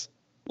make sense?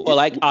 Well,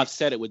 I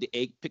offset it with the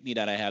 8 pick-me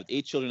that I have,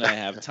 8 children I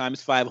have,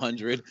 times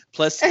 500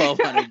 plus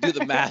 1,200. Do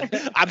the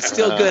math. I'm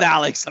still good,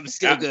 Alex. I'm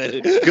still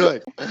good.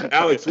 Good.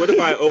 Alex, what if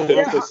I owe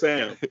Uncle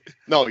Sam?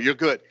 No, you're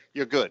good.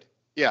 You're good.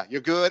 Yeah,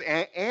 you're good.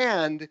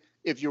 And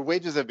if your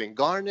wages have been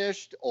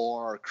garnished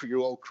or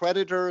you owe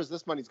creditors,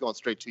 this money's going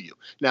straight to you.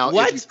 Now,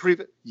 what? If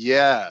you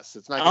yes,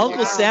 it's not.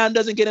 Uncle Sam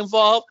doesn't get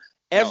involved.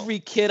 Every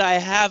kid I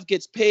have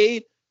gets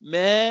paid.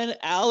 Man,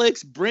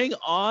 Alex, bring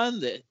on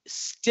the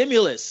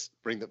stimulus.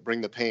 Bring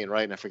the pain,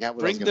 right? And I forgot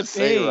what I was going to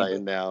say right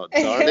now.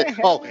 Darn it.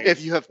 Oh,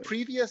 if you have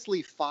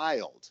previously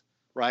filed,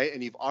 right,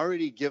 and you've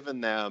already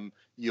given them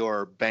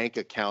your bank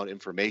account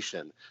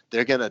information,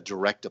 they're going to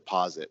direct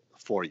deposit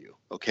for you,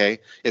 okay?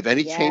 If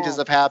any changes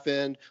have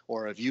happened,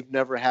 or if you've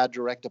never had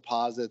direct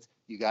deposits,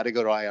 you got to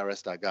go to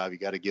irs.gov. You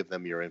got to give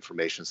them your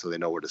information so they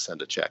know where to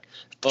send a check.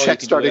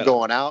 Checks started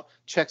going out.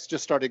 Checks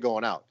just started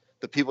going out.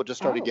 The people just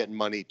started getting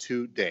money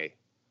today.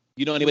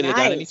 You know anybody that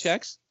got any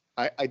checks?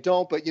 I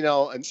don't, but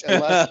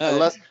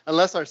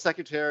unless our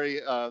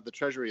Secretary of the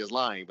Treasury is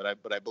lying, but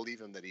I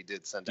believe him that he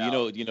did send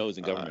out. You know who's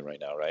in government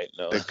right now, right?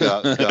 No.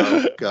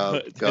 The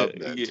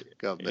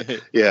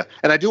government. Yeah,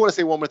 and I do want to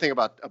say one more thing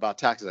about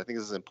taxes. I think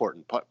this is an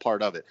important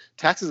part of it.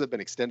 Taxes have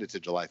been extended to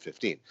July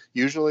 15th.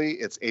 Usually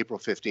it's April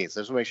 15th. So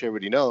just to make sure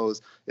everybody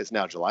knows, it's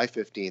now July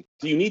 15th.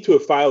 Do you need to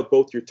have filed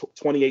both your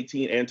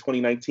 2018 and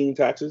 2019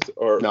 taxes,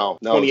 or no?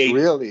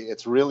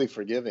 It's really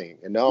forgiving.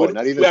 And no,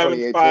 not even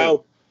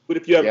 2018. But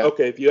if you have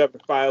if you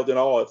haven't filed at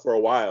all for a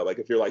while, like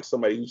if you're like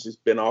somebody who's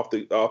just been off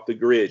the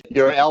grid,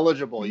 you're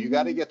eligible. You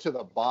got to get to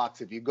the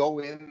box. If you go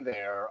in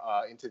there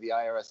into the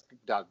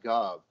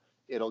irs.gov,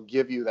 it'll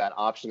give you that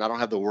option. I don't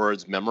have the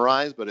words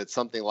memorized, but it's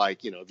something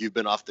like, if you've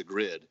been off the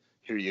grid,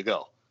 here you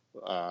go.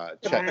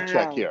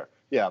 Check here.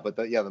 Yeah, but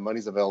the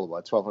money's available.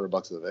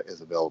 $1,200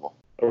 is available.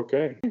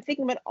 Okay. I'm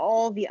thinking about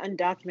all the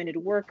undocumented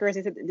workers.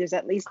 I said there's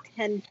at least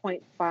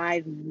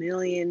 10.5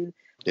 million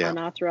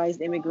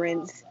unauthorized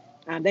immigrants.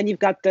 Then you've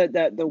got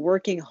the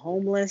working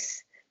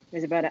homeless.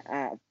 There's about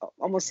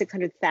almost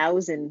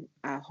 600,000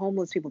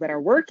 homeless people that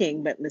are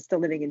working, but still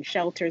living in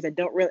shelters and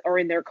don't really, or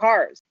in their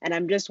cars. And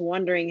I'm just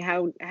wondering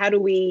how do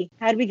we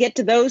get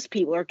to those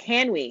people, or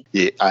can we?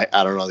 Yeah, I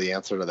don't know the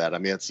answer to that. I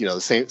mean, it's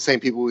the same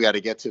people we got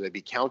to get to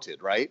be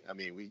counted, right? I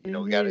mean, we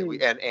got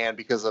to and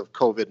because of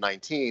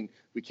COVID-19,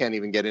 we can't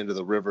even get into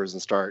the rivers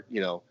and start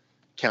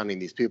counting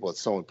these people. It's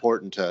so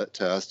important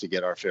to us to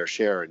get our fair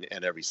share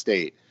in every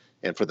state.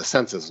 And for the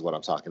census is what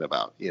I'm talking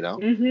about,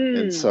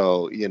 And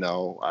so,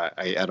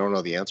 I don't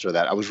know the answer to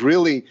that. I was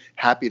really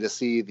happy to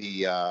see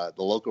the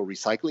local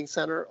recycling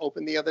center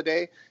open the other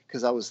day,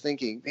 because I was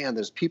thinking, man,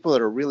 there's people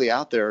that are really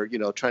out there,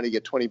 trying to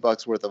get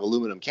 $20 worth of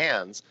aluminum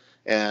cans,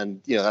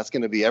 and that's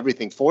going to be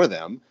everything for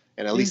them.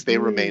 And at least they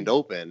remained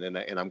open,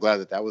 and I'm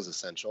glad that was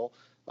essential.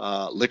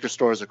 Liquor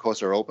stores, of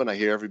course, are open. I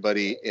hear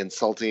everybody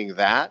insulting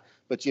that.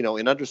 But, in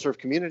underserved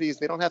communities,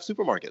 they don't have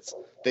supermarkets.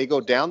 They go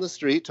down the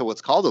street to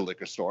what's called a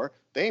liquor store.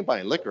 They ain't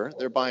buying liquor.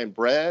 They're buying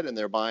bread, and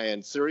they're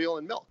buying cereal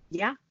and milk.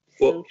 Yeah.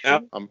 Well,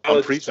 I'm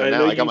preaching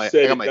now. I got my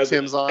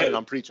Timbs on, and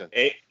I'm preaching.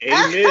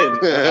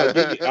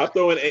 Amen. I'll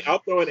throw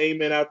an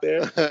amen out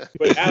there.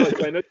 But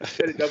Alex, I know you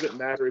said it doesn't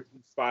matter if you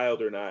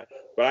filed or not.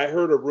 But I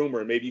heard a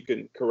rumor, maybe you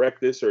can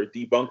correct this or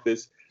debunk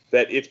this,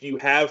 that if you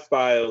have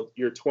filed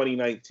your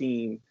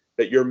 2019,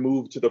 that you're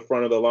moved to the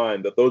front of the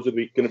line, that those are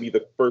going to be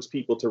the first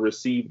people to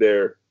receive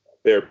their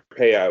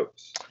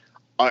payouts.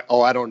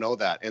 I don't know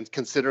that. And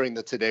considering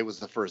that today was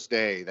the first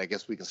day, I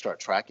guess we can start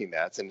tracking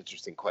that. It's an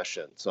interesting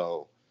question.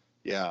 So,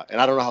 yeah.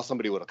 And I don't know how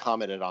somebody would have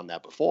commented on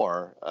that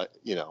before,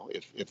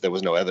 if there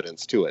was no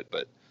evidence to it,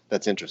 but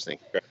that's interesting.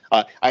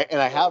 I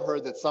have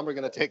heard that some are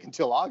going to take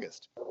until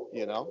August,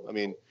 I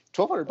mean,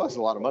 $1,200 is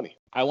a lot of money.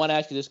 I want to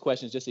ask you this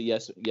question, just a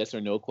yes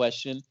or no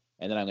question.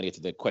 And then I'm going to get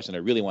to the question I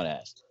really want to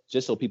ask,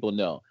 just so people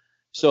know.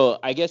 So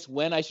I guess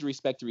when I should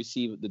expect to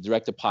receive the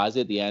direct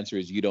deposit, the answer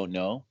is you don't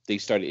know. They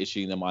started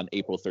issuing them on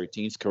April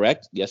 13th,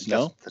 correct? Yes,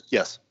 no?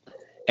 Yes.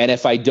 And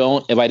if I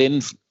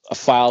didn't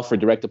file for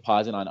direct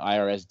deposit on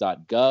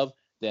irs.gov,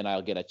 then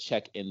I'll get a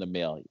check in the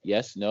mail.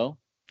 Yes, no?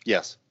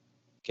 Yes.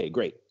 Okay,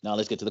 great. Now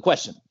let's get to the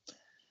question.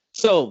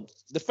 So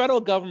the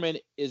federal government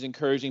is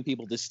encouraging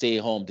people to stay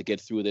home to get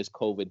through this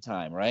COVID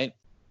time, right?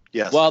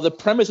 Yes. Well, the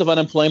premise of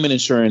unemployment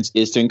insurance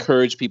is to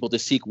encourage people to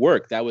seek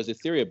work. That was the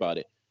theory about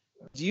it.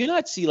 Do you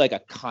not see like a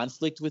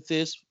conflict with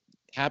this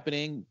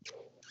happening?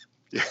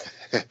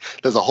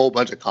 There's a whole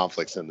bunch of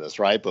conflicts in this,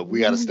 right? But we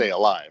got to stay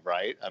alive,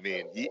 right? I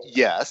mean,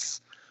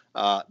 yes.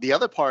 The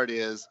other part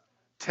is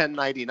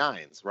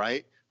 1099s,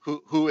 right?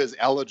 Who is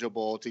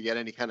eligible to get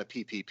any kind of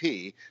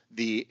PPP?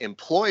 The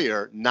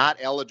employer not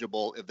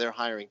eligible if they're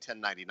hiring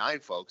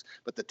 1099 folks,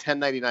 but the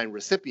 1099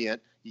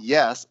 recipient,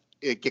 yes,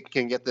 it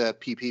can get the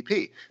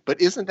PPP. But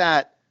isn't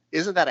that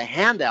a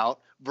handout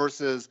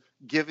versus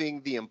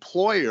giving the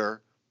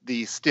employer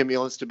the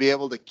stimulus to be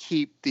able to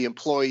keep the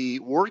employee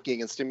working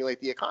and stimulate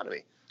the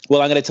economy?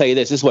 Well, I'm going to tell you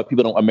this. This is what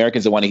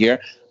Americans don't want to hear.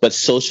 But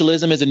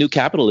socialism is a new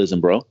capitalism,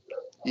 bro.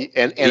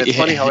 And it's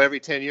funny how every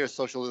 10 years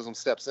socialism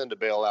steps in to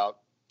bail out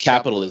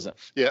capitalism.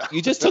 Yeah.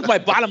 You just took my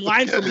bottom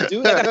line from me,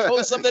 dude. I got to go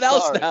with something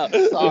else now.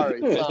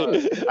 Sorry. I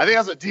think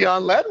that's what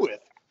Dion led with.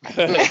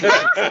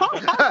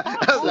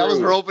 that was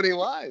her opening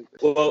line.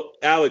 Well,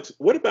 Alex,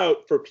 what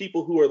about for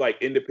people who are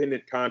like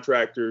independent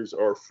contractors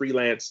or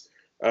freelance?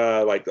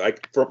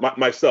 Like for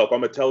myself,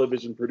 I'm a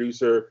television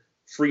producer,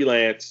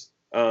 freelance.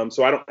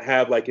 So I don't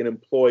have like an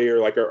employer.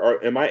 Like,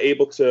 am I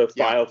able to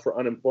file for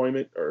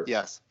unemployment? Or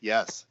yes.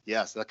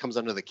 That comes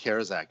under the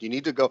CARES Act. You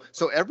need to go.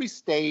 So every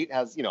state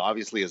has,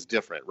 obviously is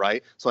different,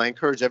 right? So I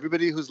encourage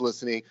everybody who's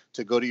listening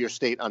to go to your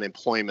state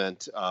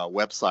unemployment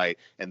website,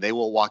 and they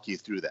will walk you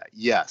through that.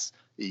 Yes.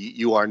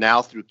 You are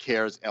now through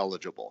CARES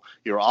eligible.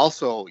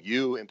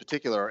 You in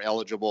particular are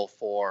eligible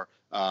for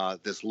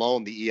this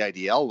loan, the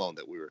EIDL loan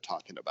that we were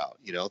talking about,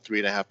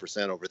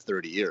 3.5% over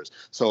 30 years.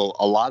 So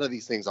a lot of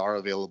these things are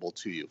available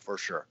to you for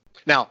sure.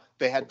 Now,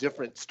 they had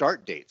different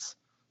start dates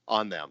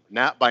on them.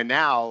 By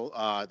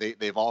now,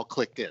 they've all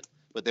clicked in.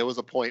 But there was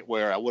a point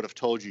where I would have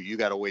told you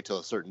got to wait till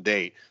a certain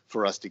date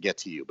for us to get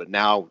to you. But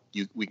now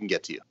we can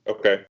get to you.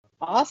 Okay.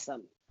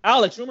 Awesome.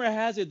 Alex, rumor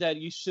has it that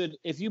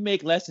if you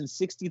make less than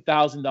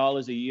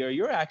 $60,000 a year,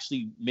 you're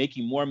actually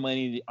making more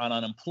money on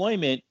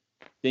unemployment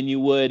than you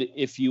would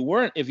if you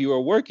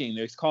were working.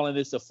 They're calling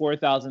this a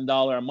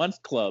 $4,000 a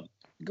month club.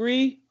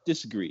 Agree?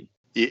 Disagree?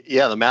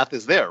 Yeah, the math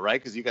is there,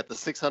 right? Because you got the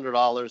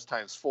 $600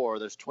 times 4.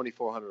 There's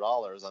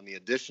 $2,400 on the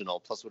additional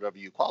plus whatever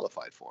you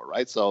qualified for,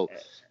 right? So,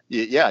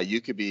 yeah,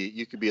 you could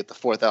be at the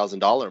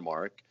 $4,000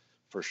 mark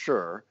for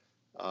sure.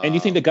 And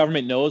you think the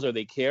government knows, or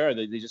they care, or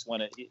they just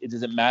want to?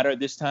 Does it matter at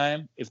this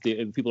time if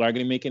people are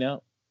going to make it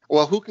out?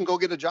 Well, who can go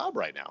get a job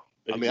right now?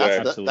 I mean,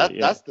 I think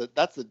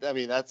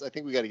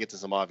we got to get to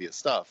some obvious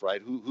stuff,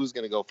 right? Who's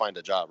going to go find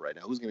a job right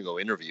now? Who's going to go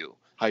interview?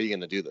 How are you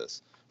going to do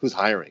this? Who's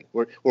hiring?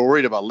 We're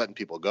worried about letting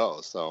people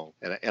go. So,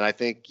 and I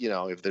think,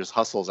 if there's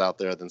hustles out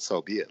there, then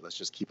so be it. Let's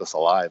just keep us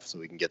alive so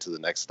we can get to the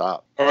next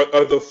stop.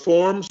 Are the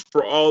forms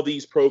for all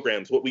these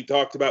programs, what we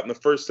talked about in the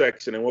first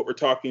section and what we're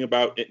talking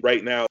about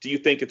right now, do you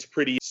think it's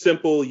pretty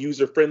simple,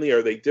 user-friendly?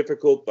 Are they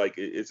difficult? Like,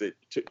 is it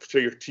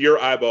to your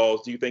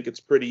eyeballs, do you think it's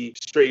pretty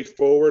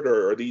straightforward,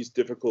 or are these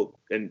difficult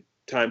and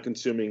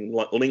time-consuming,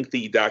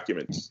 lengthy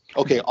documents?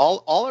 Okay,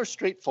 all are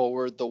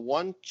straightforward. The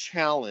one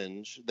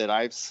challenge that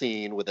I've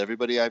seen with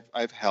everybody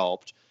I've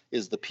helped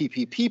is the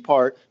PPP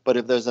part. But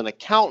if there's an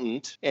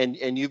accountant and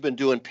you've been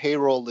doing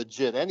payroll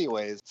legit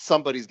anyways,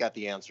 somebody's got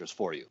the answers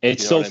for you.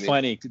 It's so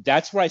funny.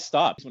 That's where I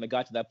stopped when I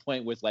got to that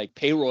point with like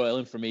payroll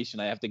information.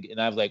 I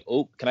was like,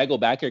 oh, can I go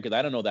back here? Because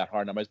I don't know that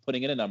hard number. I was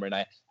putting in a number, and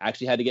I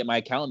actually had to get my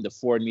accountant to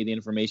forward me the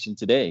information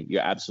today.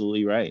 You're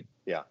absolutely right.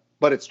 Yeah.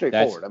 But it's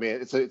straightforward. I mean,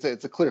 it's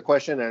a clear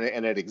question,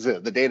 and it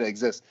exists. The data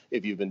exists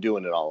if you've been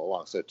doing it all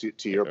along. So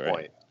to your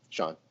point,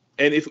 Sean.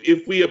 And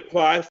if we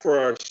apply for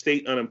our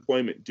state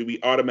unemployment, do we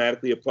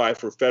automatically apply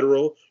for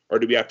federal, or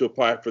do we have to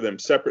apply for them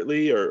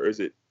separately, or is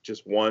it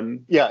just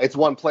one? Yeah, it's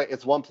one place.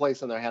 It's one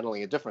place, and they're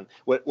handling it different.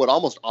 What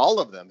almost all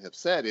of them have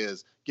said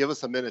is, give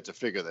us a minute to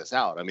figure this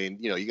out. I mean,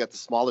 you got the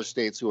smaller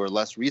states who are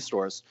less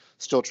resourced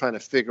still trying to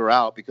figure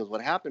out, because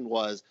what happened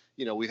was,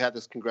 we've had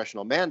this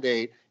congressional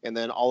mandate, and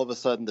then all of a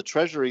sudden the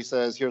Treasury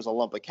says, here's a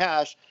lump of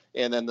cash,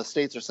 and then the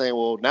states are saying,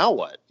 well, now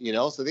what?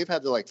 So they've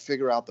had to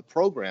figure out the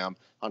program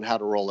on how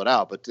to roll it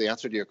out. But the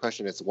answer to your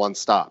question, it's one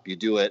stop. You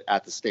do it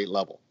at the state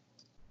level.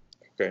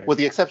 Okay. With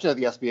the exception of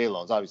the SBA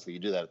loans, obviously you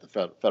do that at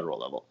the federal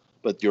level.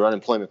 But your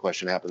unemployment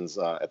question happens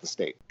at the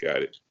state. Got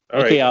it.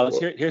 All right, Alex,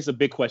 here's a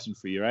big question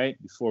for you,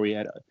 right? Before we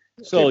head up.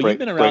 So you've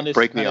been around this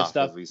kind of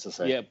stuff.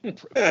 Yeah,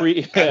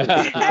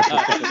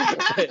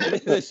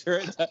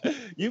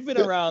 you've been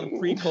around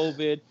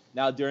pre-COVID,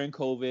 now during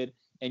COVID,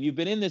 and you've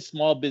been in this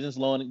small business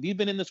loan. You've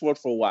been in this world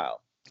for a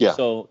while. Yeah.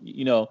 So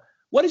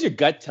what does your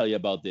gut tell you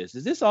about this?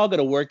 Is this all going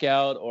to work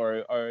out,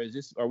 or is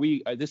this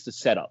the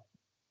setup?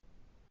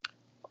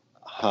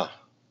 I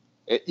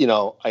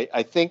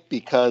think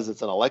because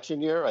it's an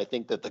election year, I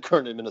think that the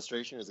current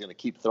administration is going to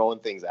keep throwing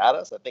things at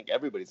us. I think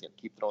everybody's going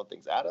to keep throwing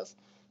things at us.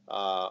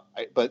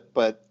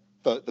 But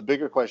The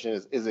bigger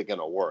question is it going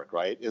to work,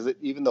 right? Is it,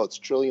 even though it's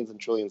trillions and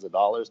trillions of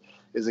dollars,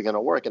 is it going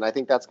to work? And I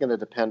think that's going to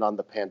depend on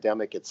the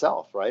pandemic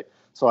itself, right?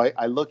 So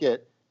I look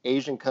at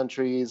Asian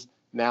countries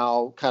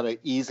now kind of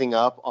easing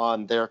up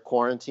on their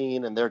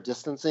quarantine and their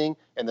distancing,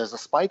 and there's a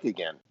spike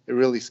again. It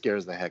really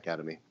scares the heck out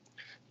of me.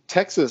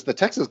 The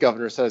Texas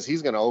governor says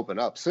he's going to open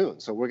up soon.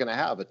 So we're going to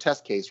have a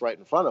test case right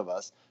in front of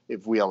us.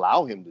 If we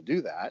allow him to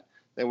do that,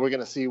 then we're going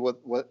to see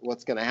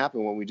what's going to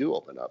happen when we do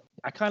open up.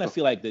 I kind of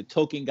feel like the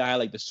token guy,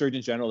 like the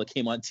Surgeon General that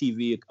came on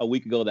TV a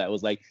week ago that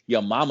was like,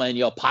 your mama and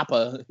your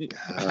papa.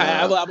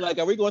 I'm like,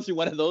 are we going through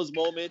one of those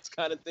moments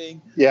kind of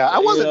thing? Yeah, I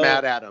wasn't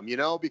mad at him,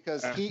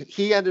 because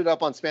he ended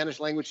up on Spanish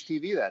language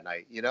TV that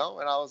night, and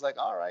I was like,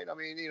 all right, I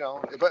mean,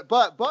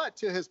 but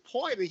to his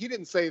point, he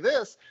didn't say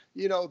this,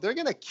 they're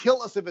going to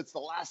kill us if it's the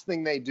last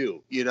thing they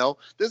do,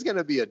 there's going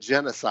to be a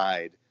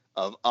genocide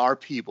of our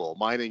people,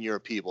 mine and your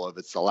people, if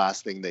it's the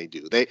last thing they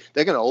do. They're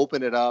going to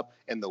open it up,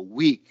 and the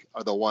weak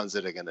are the ones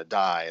that are going to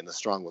die, and the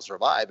strong will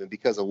survive. And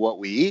because of what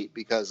we eat,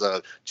 because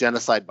of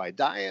genocide by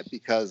diet,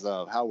 because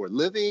of how we're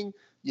living,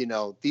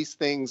 these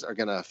things are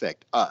going to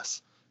affect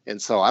us.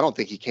 And so I don't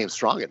think he came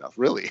strong enough,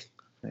 really.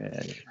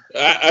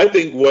 I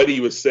think what he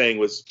was saying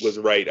was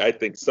right. I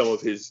think some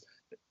of his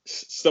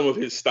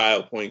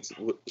style points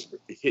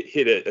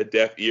hit a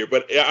deaf ear,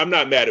 but I'm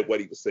not mad at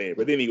what he was saying.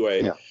 But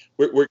anyway,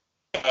 we're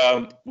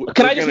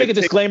can I just make a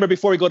disclaimer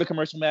before we go to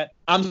commercial, Matt?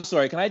 I'm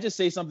sorry. Can I just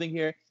say something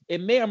here?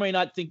 It may or may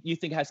not think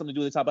it has something to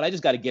do with the top, but I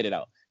just got to get it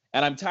out.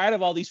 And I'm tired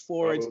of all these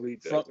forwards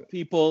from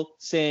people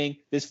saying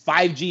this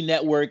 5G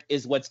network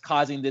is what's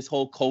causing this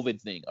whole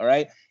COVID thing. All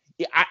right.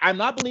 I'm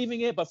not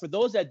believing it, but for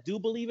those that do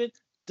believe it,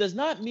 does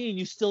not mean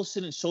you still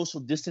shouldn't social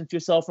distance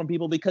yourself from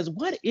people, because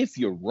what if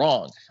you're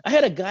wrong? I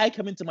had a guy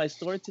come into my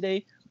store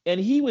today, and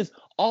he was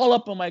all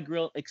up on my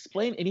grill,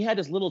 and he had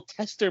this little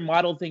tester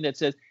model thing that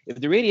says, if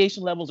the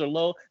radiation levels are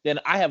low, then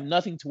I have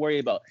nothing to worry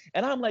about.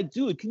 And I'm like,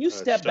 dude, can you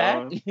step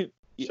back?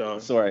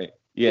 Sean, sorry.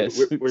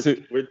 Yes.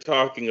 We're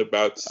talking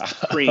about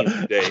cream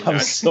today. I'm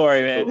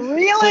sorry, man.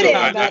 Reel it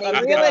in,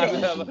 buddy. Reel it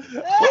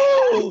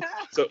in.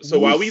 So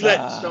while we let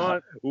Sean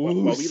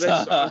cool off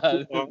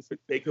and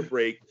take a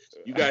break,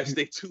 you guys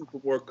stay tuned for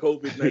more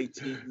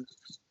COVID-19.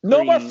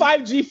 No more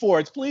 5G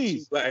forwards,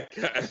 please. Black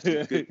guys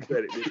with good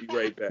credit. We'll be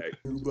right back.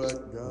 Black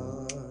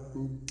guy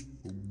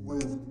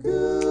with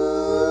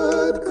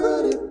good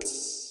credit.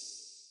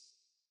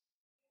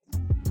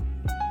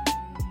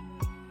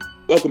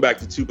 Welcome back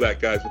to Two Black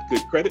Guys with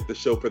Good Credit, the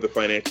show for the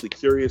financially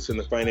curious and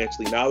the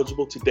financially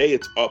knowledgeable. Today,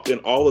 it's been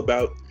all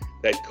about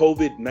that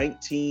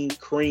COVID-19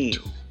 cream.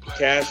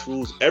 Cash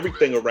rules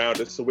everything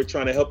around us, so we're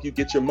trying to help you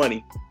get your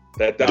money.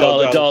 That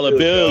dollar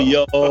bill,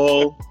 yo.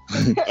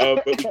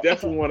 But we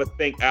definitely want to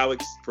thank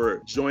Alex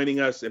for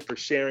joining us and for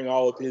sharing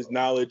all of his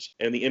knowledge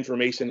and the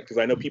information, because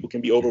I know people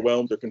can be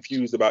overwhelmed or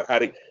confused about how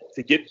to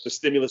get the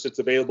stimulus that's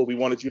available. We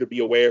wanted you to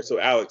be aware.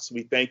 So, Alex,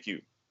 we thank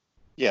you.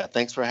 Yeah,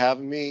 thanks for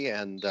having me,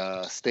 and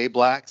stay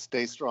black,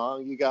 stay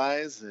strong, you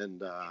guys.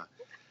 And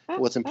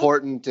what's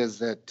important is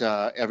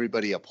that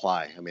everybody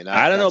apply. I mean,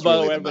 I don't know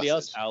about really everybody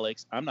else,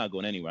 Alex. I'm not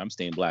going anywhere. I'm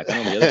staying black. I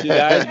don't know the other two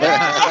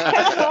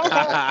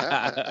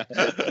guys.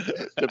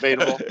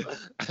 Debatable.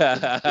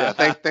 Yeah,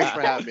 thanks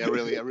for having me. I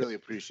really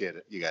appreciate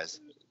it, you guys.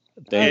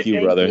 Thank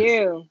you, brother.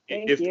 Thank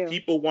you.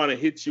 People want to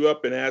hit you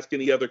up and ask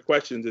any other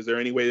questions, is there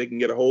any way they can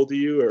get a hold of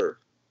you? Or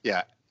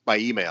yeah, by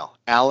email,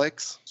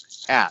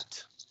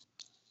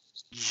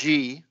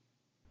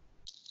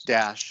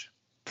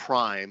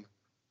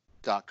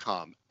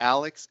 alex@g-prime.com.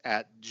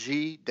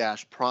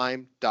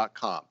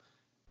 alex@g-prime.com.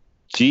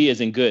 G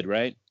is in good,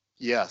 right?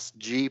 Yes,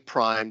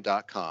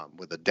 gprime.com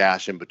with a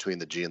dash in between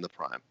the G and the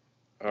prime.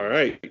 All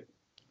right.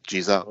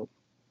 G's up.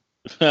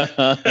 Hose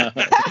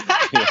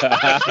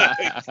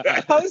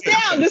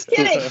down, just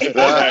kidding.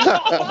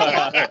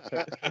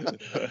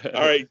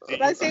 All right.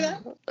 Did I say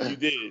that? You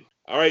did.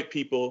 All right,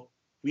 people.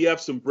 We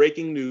have some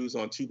breaking news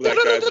on Two Black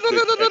Guys.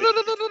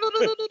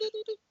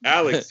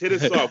 Alex, hit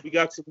us off. We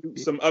got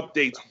some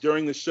updates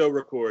during the show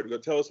record. Go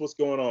tell us what's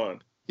going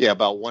on. Yeah,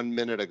 about 1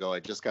 minute ago,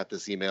 I just got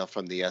this email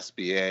from the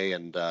SBA,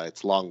 and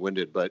it's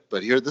long-winded, but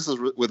here, this is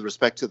with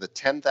respect to the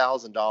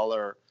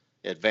 $10,000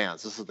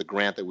 advance. This is the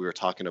grant that we were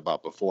talking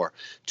about before.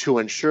 To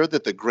ensure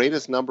that the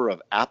greatest number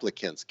of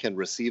applicants can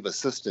receive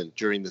assistance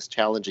during this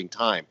challenging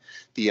time,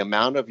 the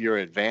amount of your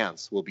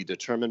advance will be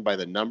determined by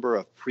the number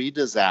of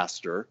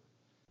pre-disaster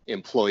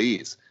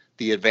employees.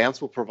 The advance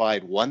will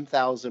provide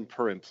 $1,000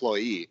 per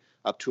employee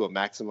up to a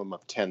maximum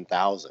of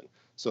 $10,000.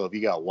 So if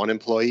you got one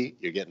employee,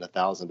 you're getting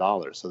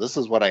 $1,000. So this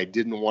is what I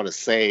didn't want to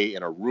say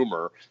in a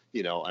rumor,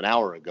 an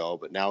hour ago,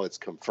 but now it's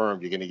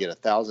confirmed. You're going to get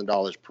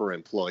 $1,000 per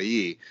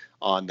employee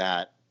on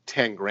that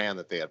 10 grand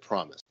that they had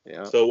promised.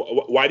 Yeah. So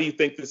why do you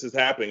think this is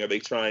happening? Are they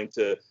trying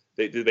to?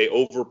 Did they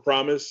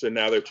overpromise and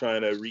now they're trying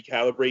to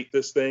recalibrate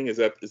this thing? Is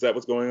that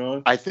what's going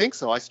on? I think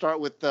so. I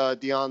start with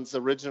Dion's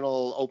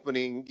original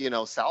opening,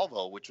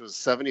 salvo, which was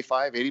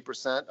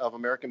 75-80% of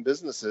American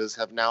businesses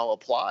have now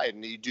applied,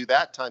 and you do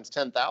that times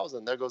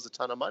 10,000, there goes a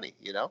ton of money.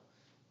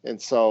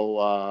 And so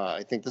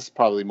I think this is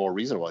probably more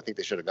reasonable. I think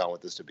they should have gone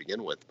with this to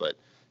begin with. But,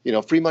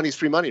 free money's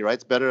free money, right?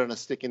 It's better than a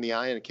stick in the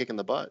eye and a kick in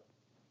the butt.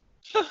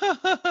 Still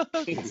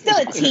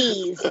a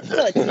tease.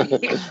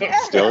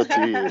 Still a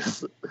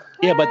tease.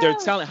 Yeah, but they're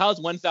telling, how's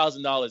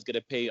 $1,000 going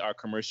to pay our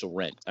commercial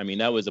rent? I mean,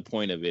 that was the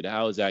point of it.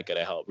 How is that going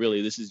to help?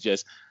 Really, this is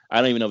just,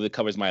 I don't even know if it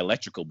covers my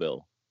electrical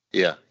bill.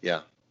 Yeah,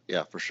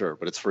 for sure.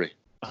 But it's free.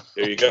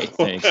 There you go.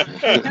 Thanks.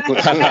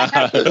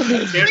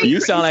 You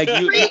sound like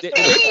they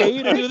pay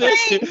you to do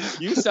this.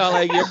 You sound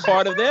like you're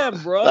part of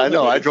them, bro. I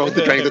know. I drank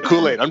the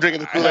Kool-Aid. I'm drinking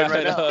the Kool-Aid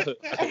right now.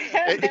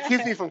 It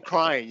keeps me from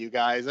crying, you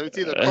guys. It's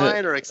either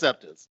crying or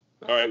acceptance.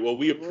 All right. Well,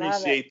 we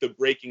appreciate the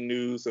breaking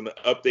news and the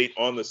update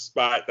on the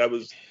spot. That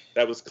was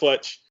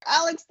clutch.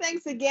 Alex,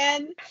 thanks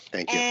again.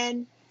 Thank you.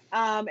 And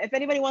if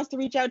anybody wants to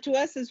reach out to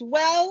us as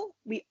well,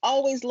 we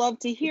always love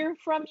to hear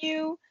from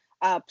you.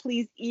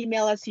 Please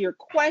email us your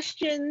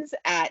questions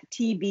at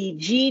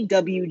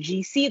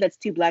tbgwgc. That's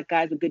Two Black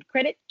Guys with Good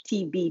Credit.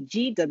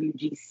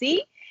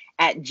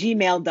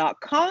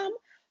 tbgwgc@gmail.com.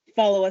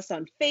 Follow us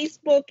on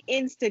Facebook,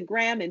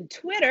 Instagram, and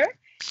Twitter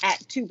at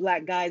Two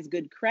Black Guys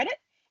Good Credit.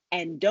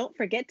 And don't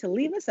forget to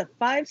leave us a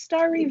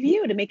 5-star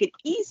review to make it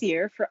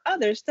easier for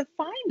others to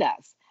find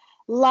us.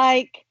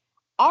 Like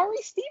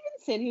Ari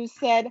Stevenson, who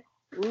said,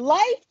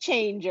 "Life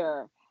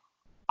changer.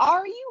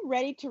 Are you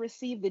ready to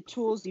receive the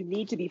tools you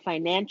need to be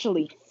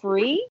financially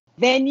free?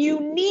 Then you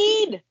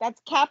need," that's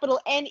capital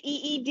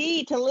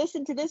NEED, "to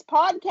listen to this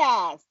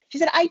podcast." She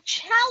said, "I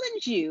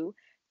challenge you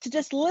to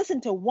just listen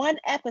to one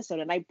episode,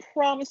 and I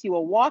promise you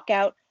will walk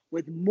out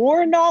with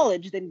more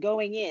knowledge than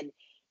going in,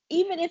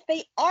 even if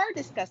they are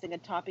discussing a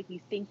topic you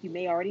think you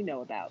may already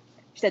know about."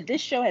 She said,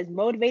 "This show has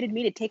motivated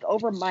me to take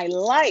over my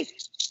life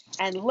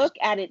and look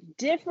at it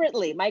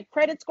differently. My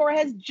credit score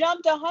has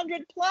jumped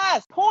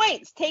 100+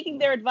 points taking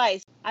their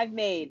advice. I've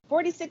made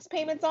 46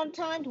 payments on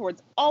time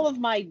towards all of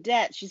my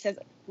debt." She says,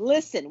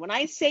 "Listen, when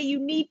I say you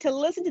need to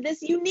listen to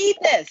this, you need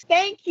this."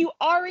 Thank you,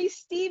 Ari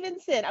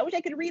Stevenson. I wish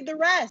I could read the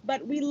rest,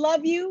 but we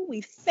love you.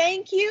 We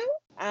thank you.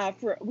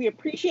 We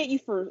appreciate you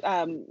for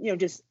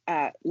just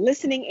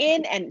listening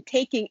in and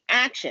taking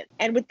action.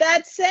 And with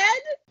that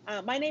said,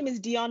 my name is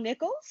Dion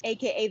Nichols,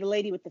 aka the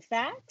Lady with the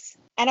Facts.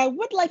 And I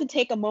would like to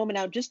take a moment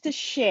out just to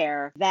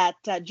share that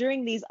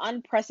during these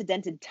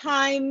unprecedented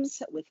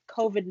times with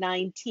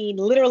COVID-19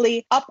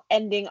 literally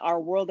upending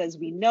our world as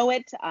we know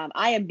it,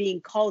 I am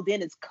being called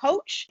in as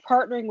coach,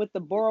 partnering with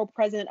the borough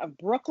president of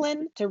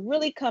Brooklyn to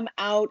really come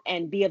out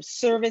and be of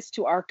service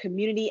to our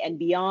community and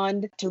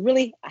beyond, to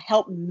really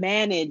help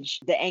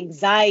manage the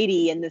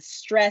anxiety and the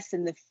stress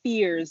and the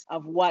fears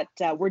of what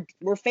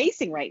we're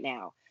facing right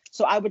now.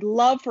 So I would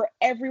love for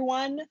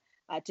everyone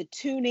to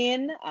tune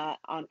in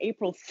on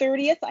April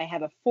 30th. I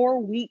have a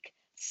 4-week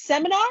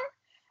seminar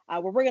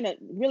where we're going to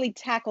really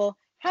tackle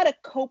how to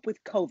cope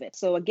with COVID.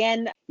 So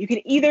again, you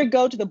can either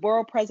go to the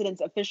borough president's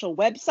official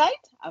website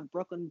of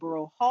Brooklyn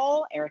Borough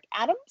Hall, Eric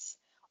Adams,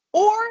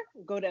 or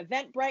go to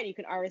Eventbrite. You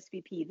can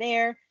RSVP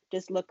there.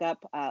 Just look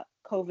up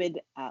COVID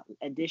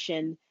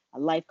edition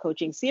life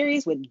coaching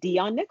series with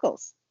Dion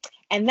Nichols.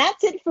 And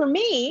that's it for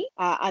me,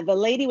 the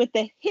lady with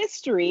the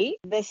history,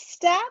 the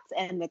stats,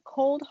 and the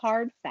cold,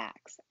 hard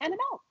facts. And I'm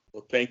out.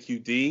 Well, thank you,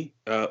 Dee.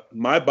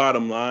 My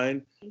bottom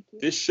line,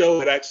 this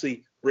show, it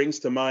actually brings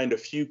to mind a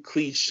few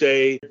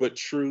cliche but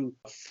true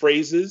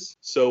phrases.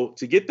 So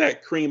to get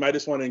that cream, I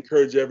just want to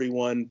encourage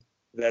everyone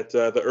that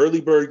the early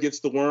bird gets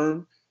the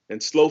worm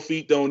and slow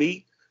feet don't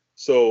eat.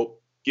 So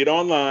get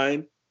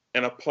online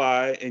and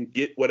apply and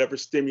get whatever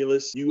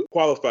stimulus you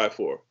qualify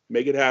for.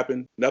 Make it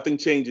happen. Nothing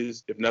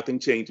changes if nothing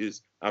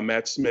changes. I'm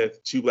Matt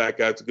Smith, Two Black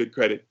Guys with Good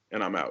Credit,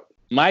 and I'm out.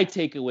 My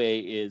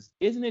takeaway is,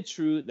 isn't it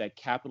true that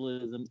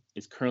capitalism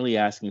is currently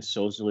asking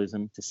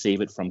socialism to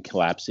save it from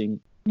collapsing?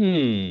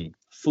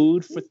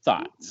 Food for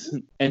thought.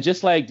 And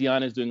just like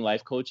Dion is doing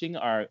life coaching,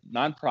 our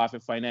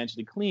nonprofit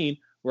Financially Clean,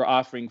 we're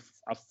offering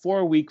a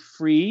 4-week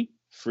free,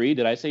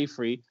 did I say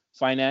free?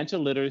 Financial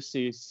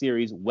Literacy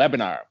Series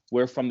webinar,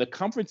 where from the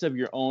comforts of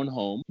your own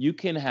home, you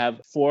can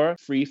have 4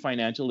 free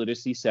financial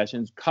literacy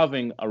sessions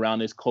covering around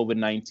this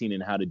COVID-19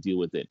 and how to deal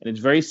with it. And it's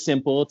very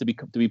simple to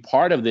be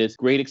part of this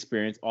great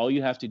experience. All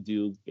you have to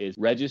do is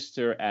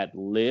register at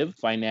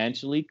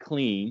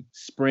livefinanciallyclean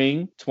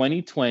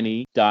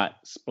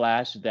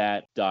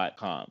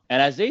spring2020.splashthat.com.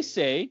 And as they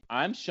say,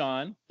 I'm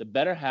Sean, the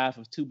better half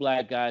of Two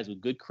Black Guys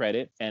with Good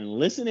Credit. And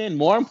listen in,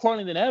 more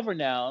importantly than ever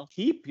now,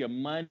 keep your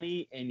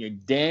money in your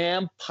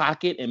damn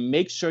pocket and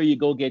make sure you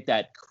go get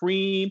that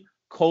cream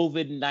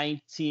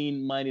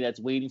COVID-19 money that's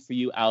waiting for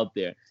you out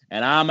there.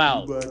 And I'm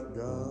out.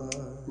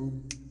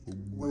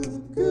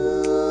 With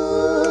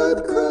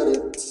good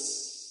credit.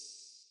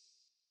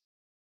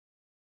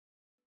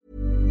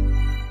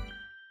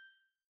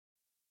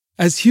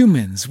 As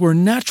humans, we're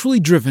naturally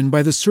driven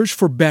by the search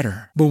for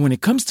better. But when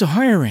it comes to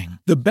hiring,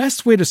 the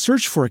best way to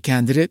search for a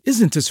candidate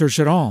isn't to search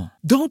at all.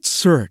 Don't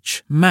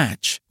search,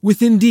 match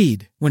with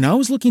Indeed. When I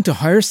was looking to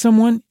hire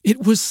someone,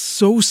 it was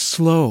so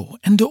slow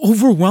and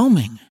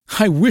overwhelming.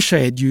 I wish I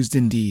had used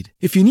Indeed.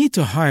 If you need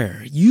to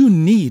hire, you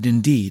need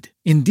Indeed.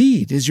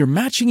 Indeed is your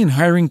matching and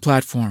hiring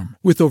platform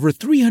with over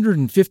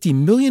 350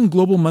 million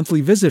global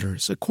monthly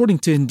visitors, according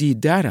to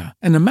Indeed data,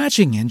 and a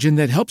matching engine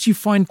that helps you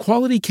find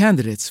quality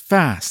candidates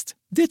fast.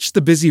 Ditch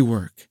the busy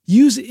work.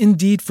 Use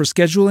Indeed for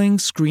scheduling,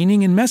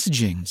 screening, and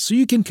messaging so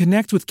you can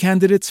connect with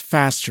candidates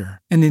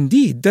faster. And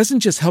Indeed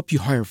doesn't just help you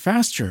hire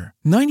faster.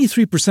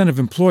 93% of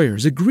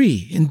employers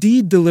agree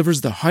Indeed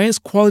delivers the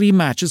highest quality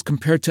matches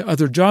compared to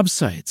other job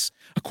sites,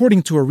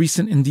 according to a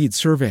recent Indeed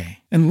survey.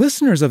 And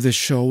listeners of this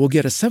show will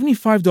get a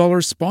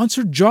 $75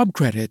 sponsored job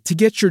credit to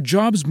get your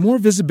jobs more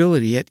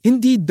visibility at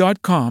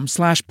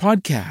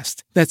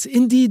Indeed.com/podcast. That's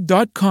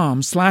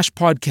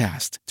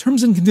Indeed.com/podcast.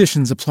 Terms and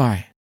conditions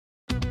apply.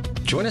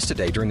 Join us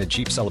today during the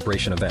Jeep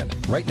Celebration event.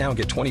 Right now,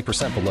 get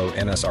 20% below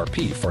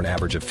MSRP for an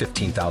average of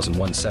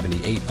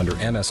 $15,178 under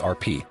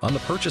MSRP on the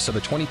purchase of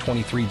a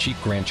 2023 Jeep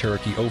Grand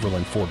Cherokee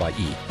Overland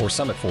 4xE or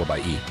Summit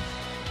 4xE.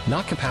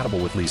 Not compatible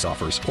with lease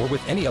offers or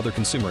with any other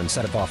consumer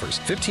incentive offers.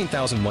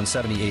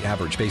 $15,178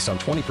 average based on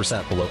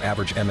 20% below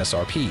average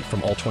MSRP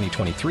from all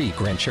 2023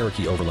 Grand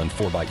Cherokee Overland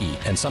 4xE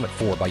and Summit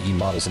 4xE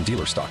models in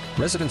dealer stock.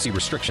 Residency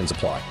restrictions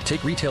apply.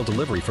 Take retail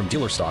delivery from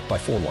dealer stock by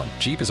 4/1.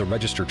 Jeep is a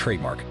registered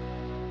trademark.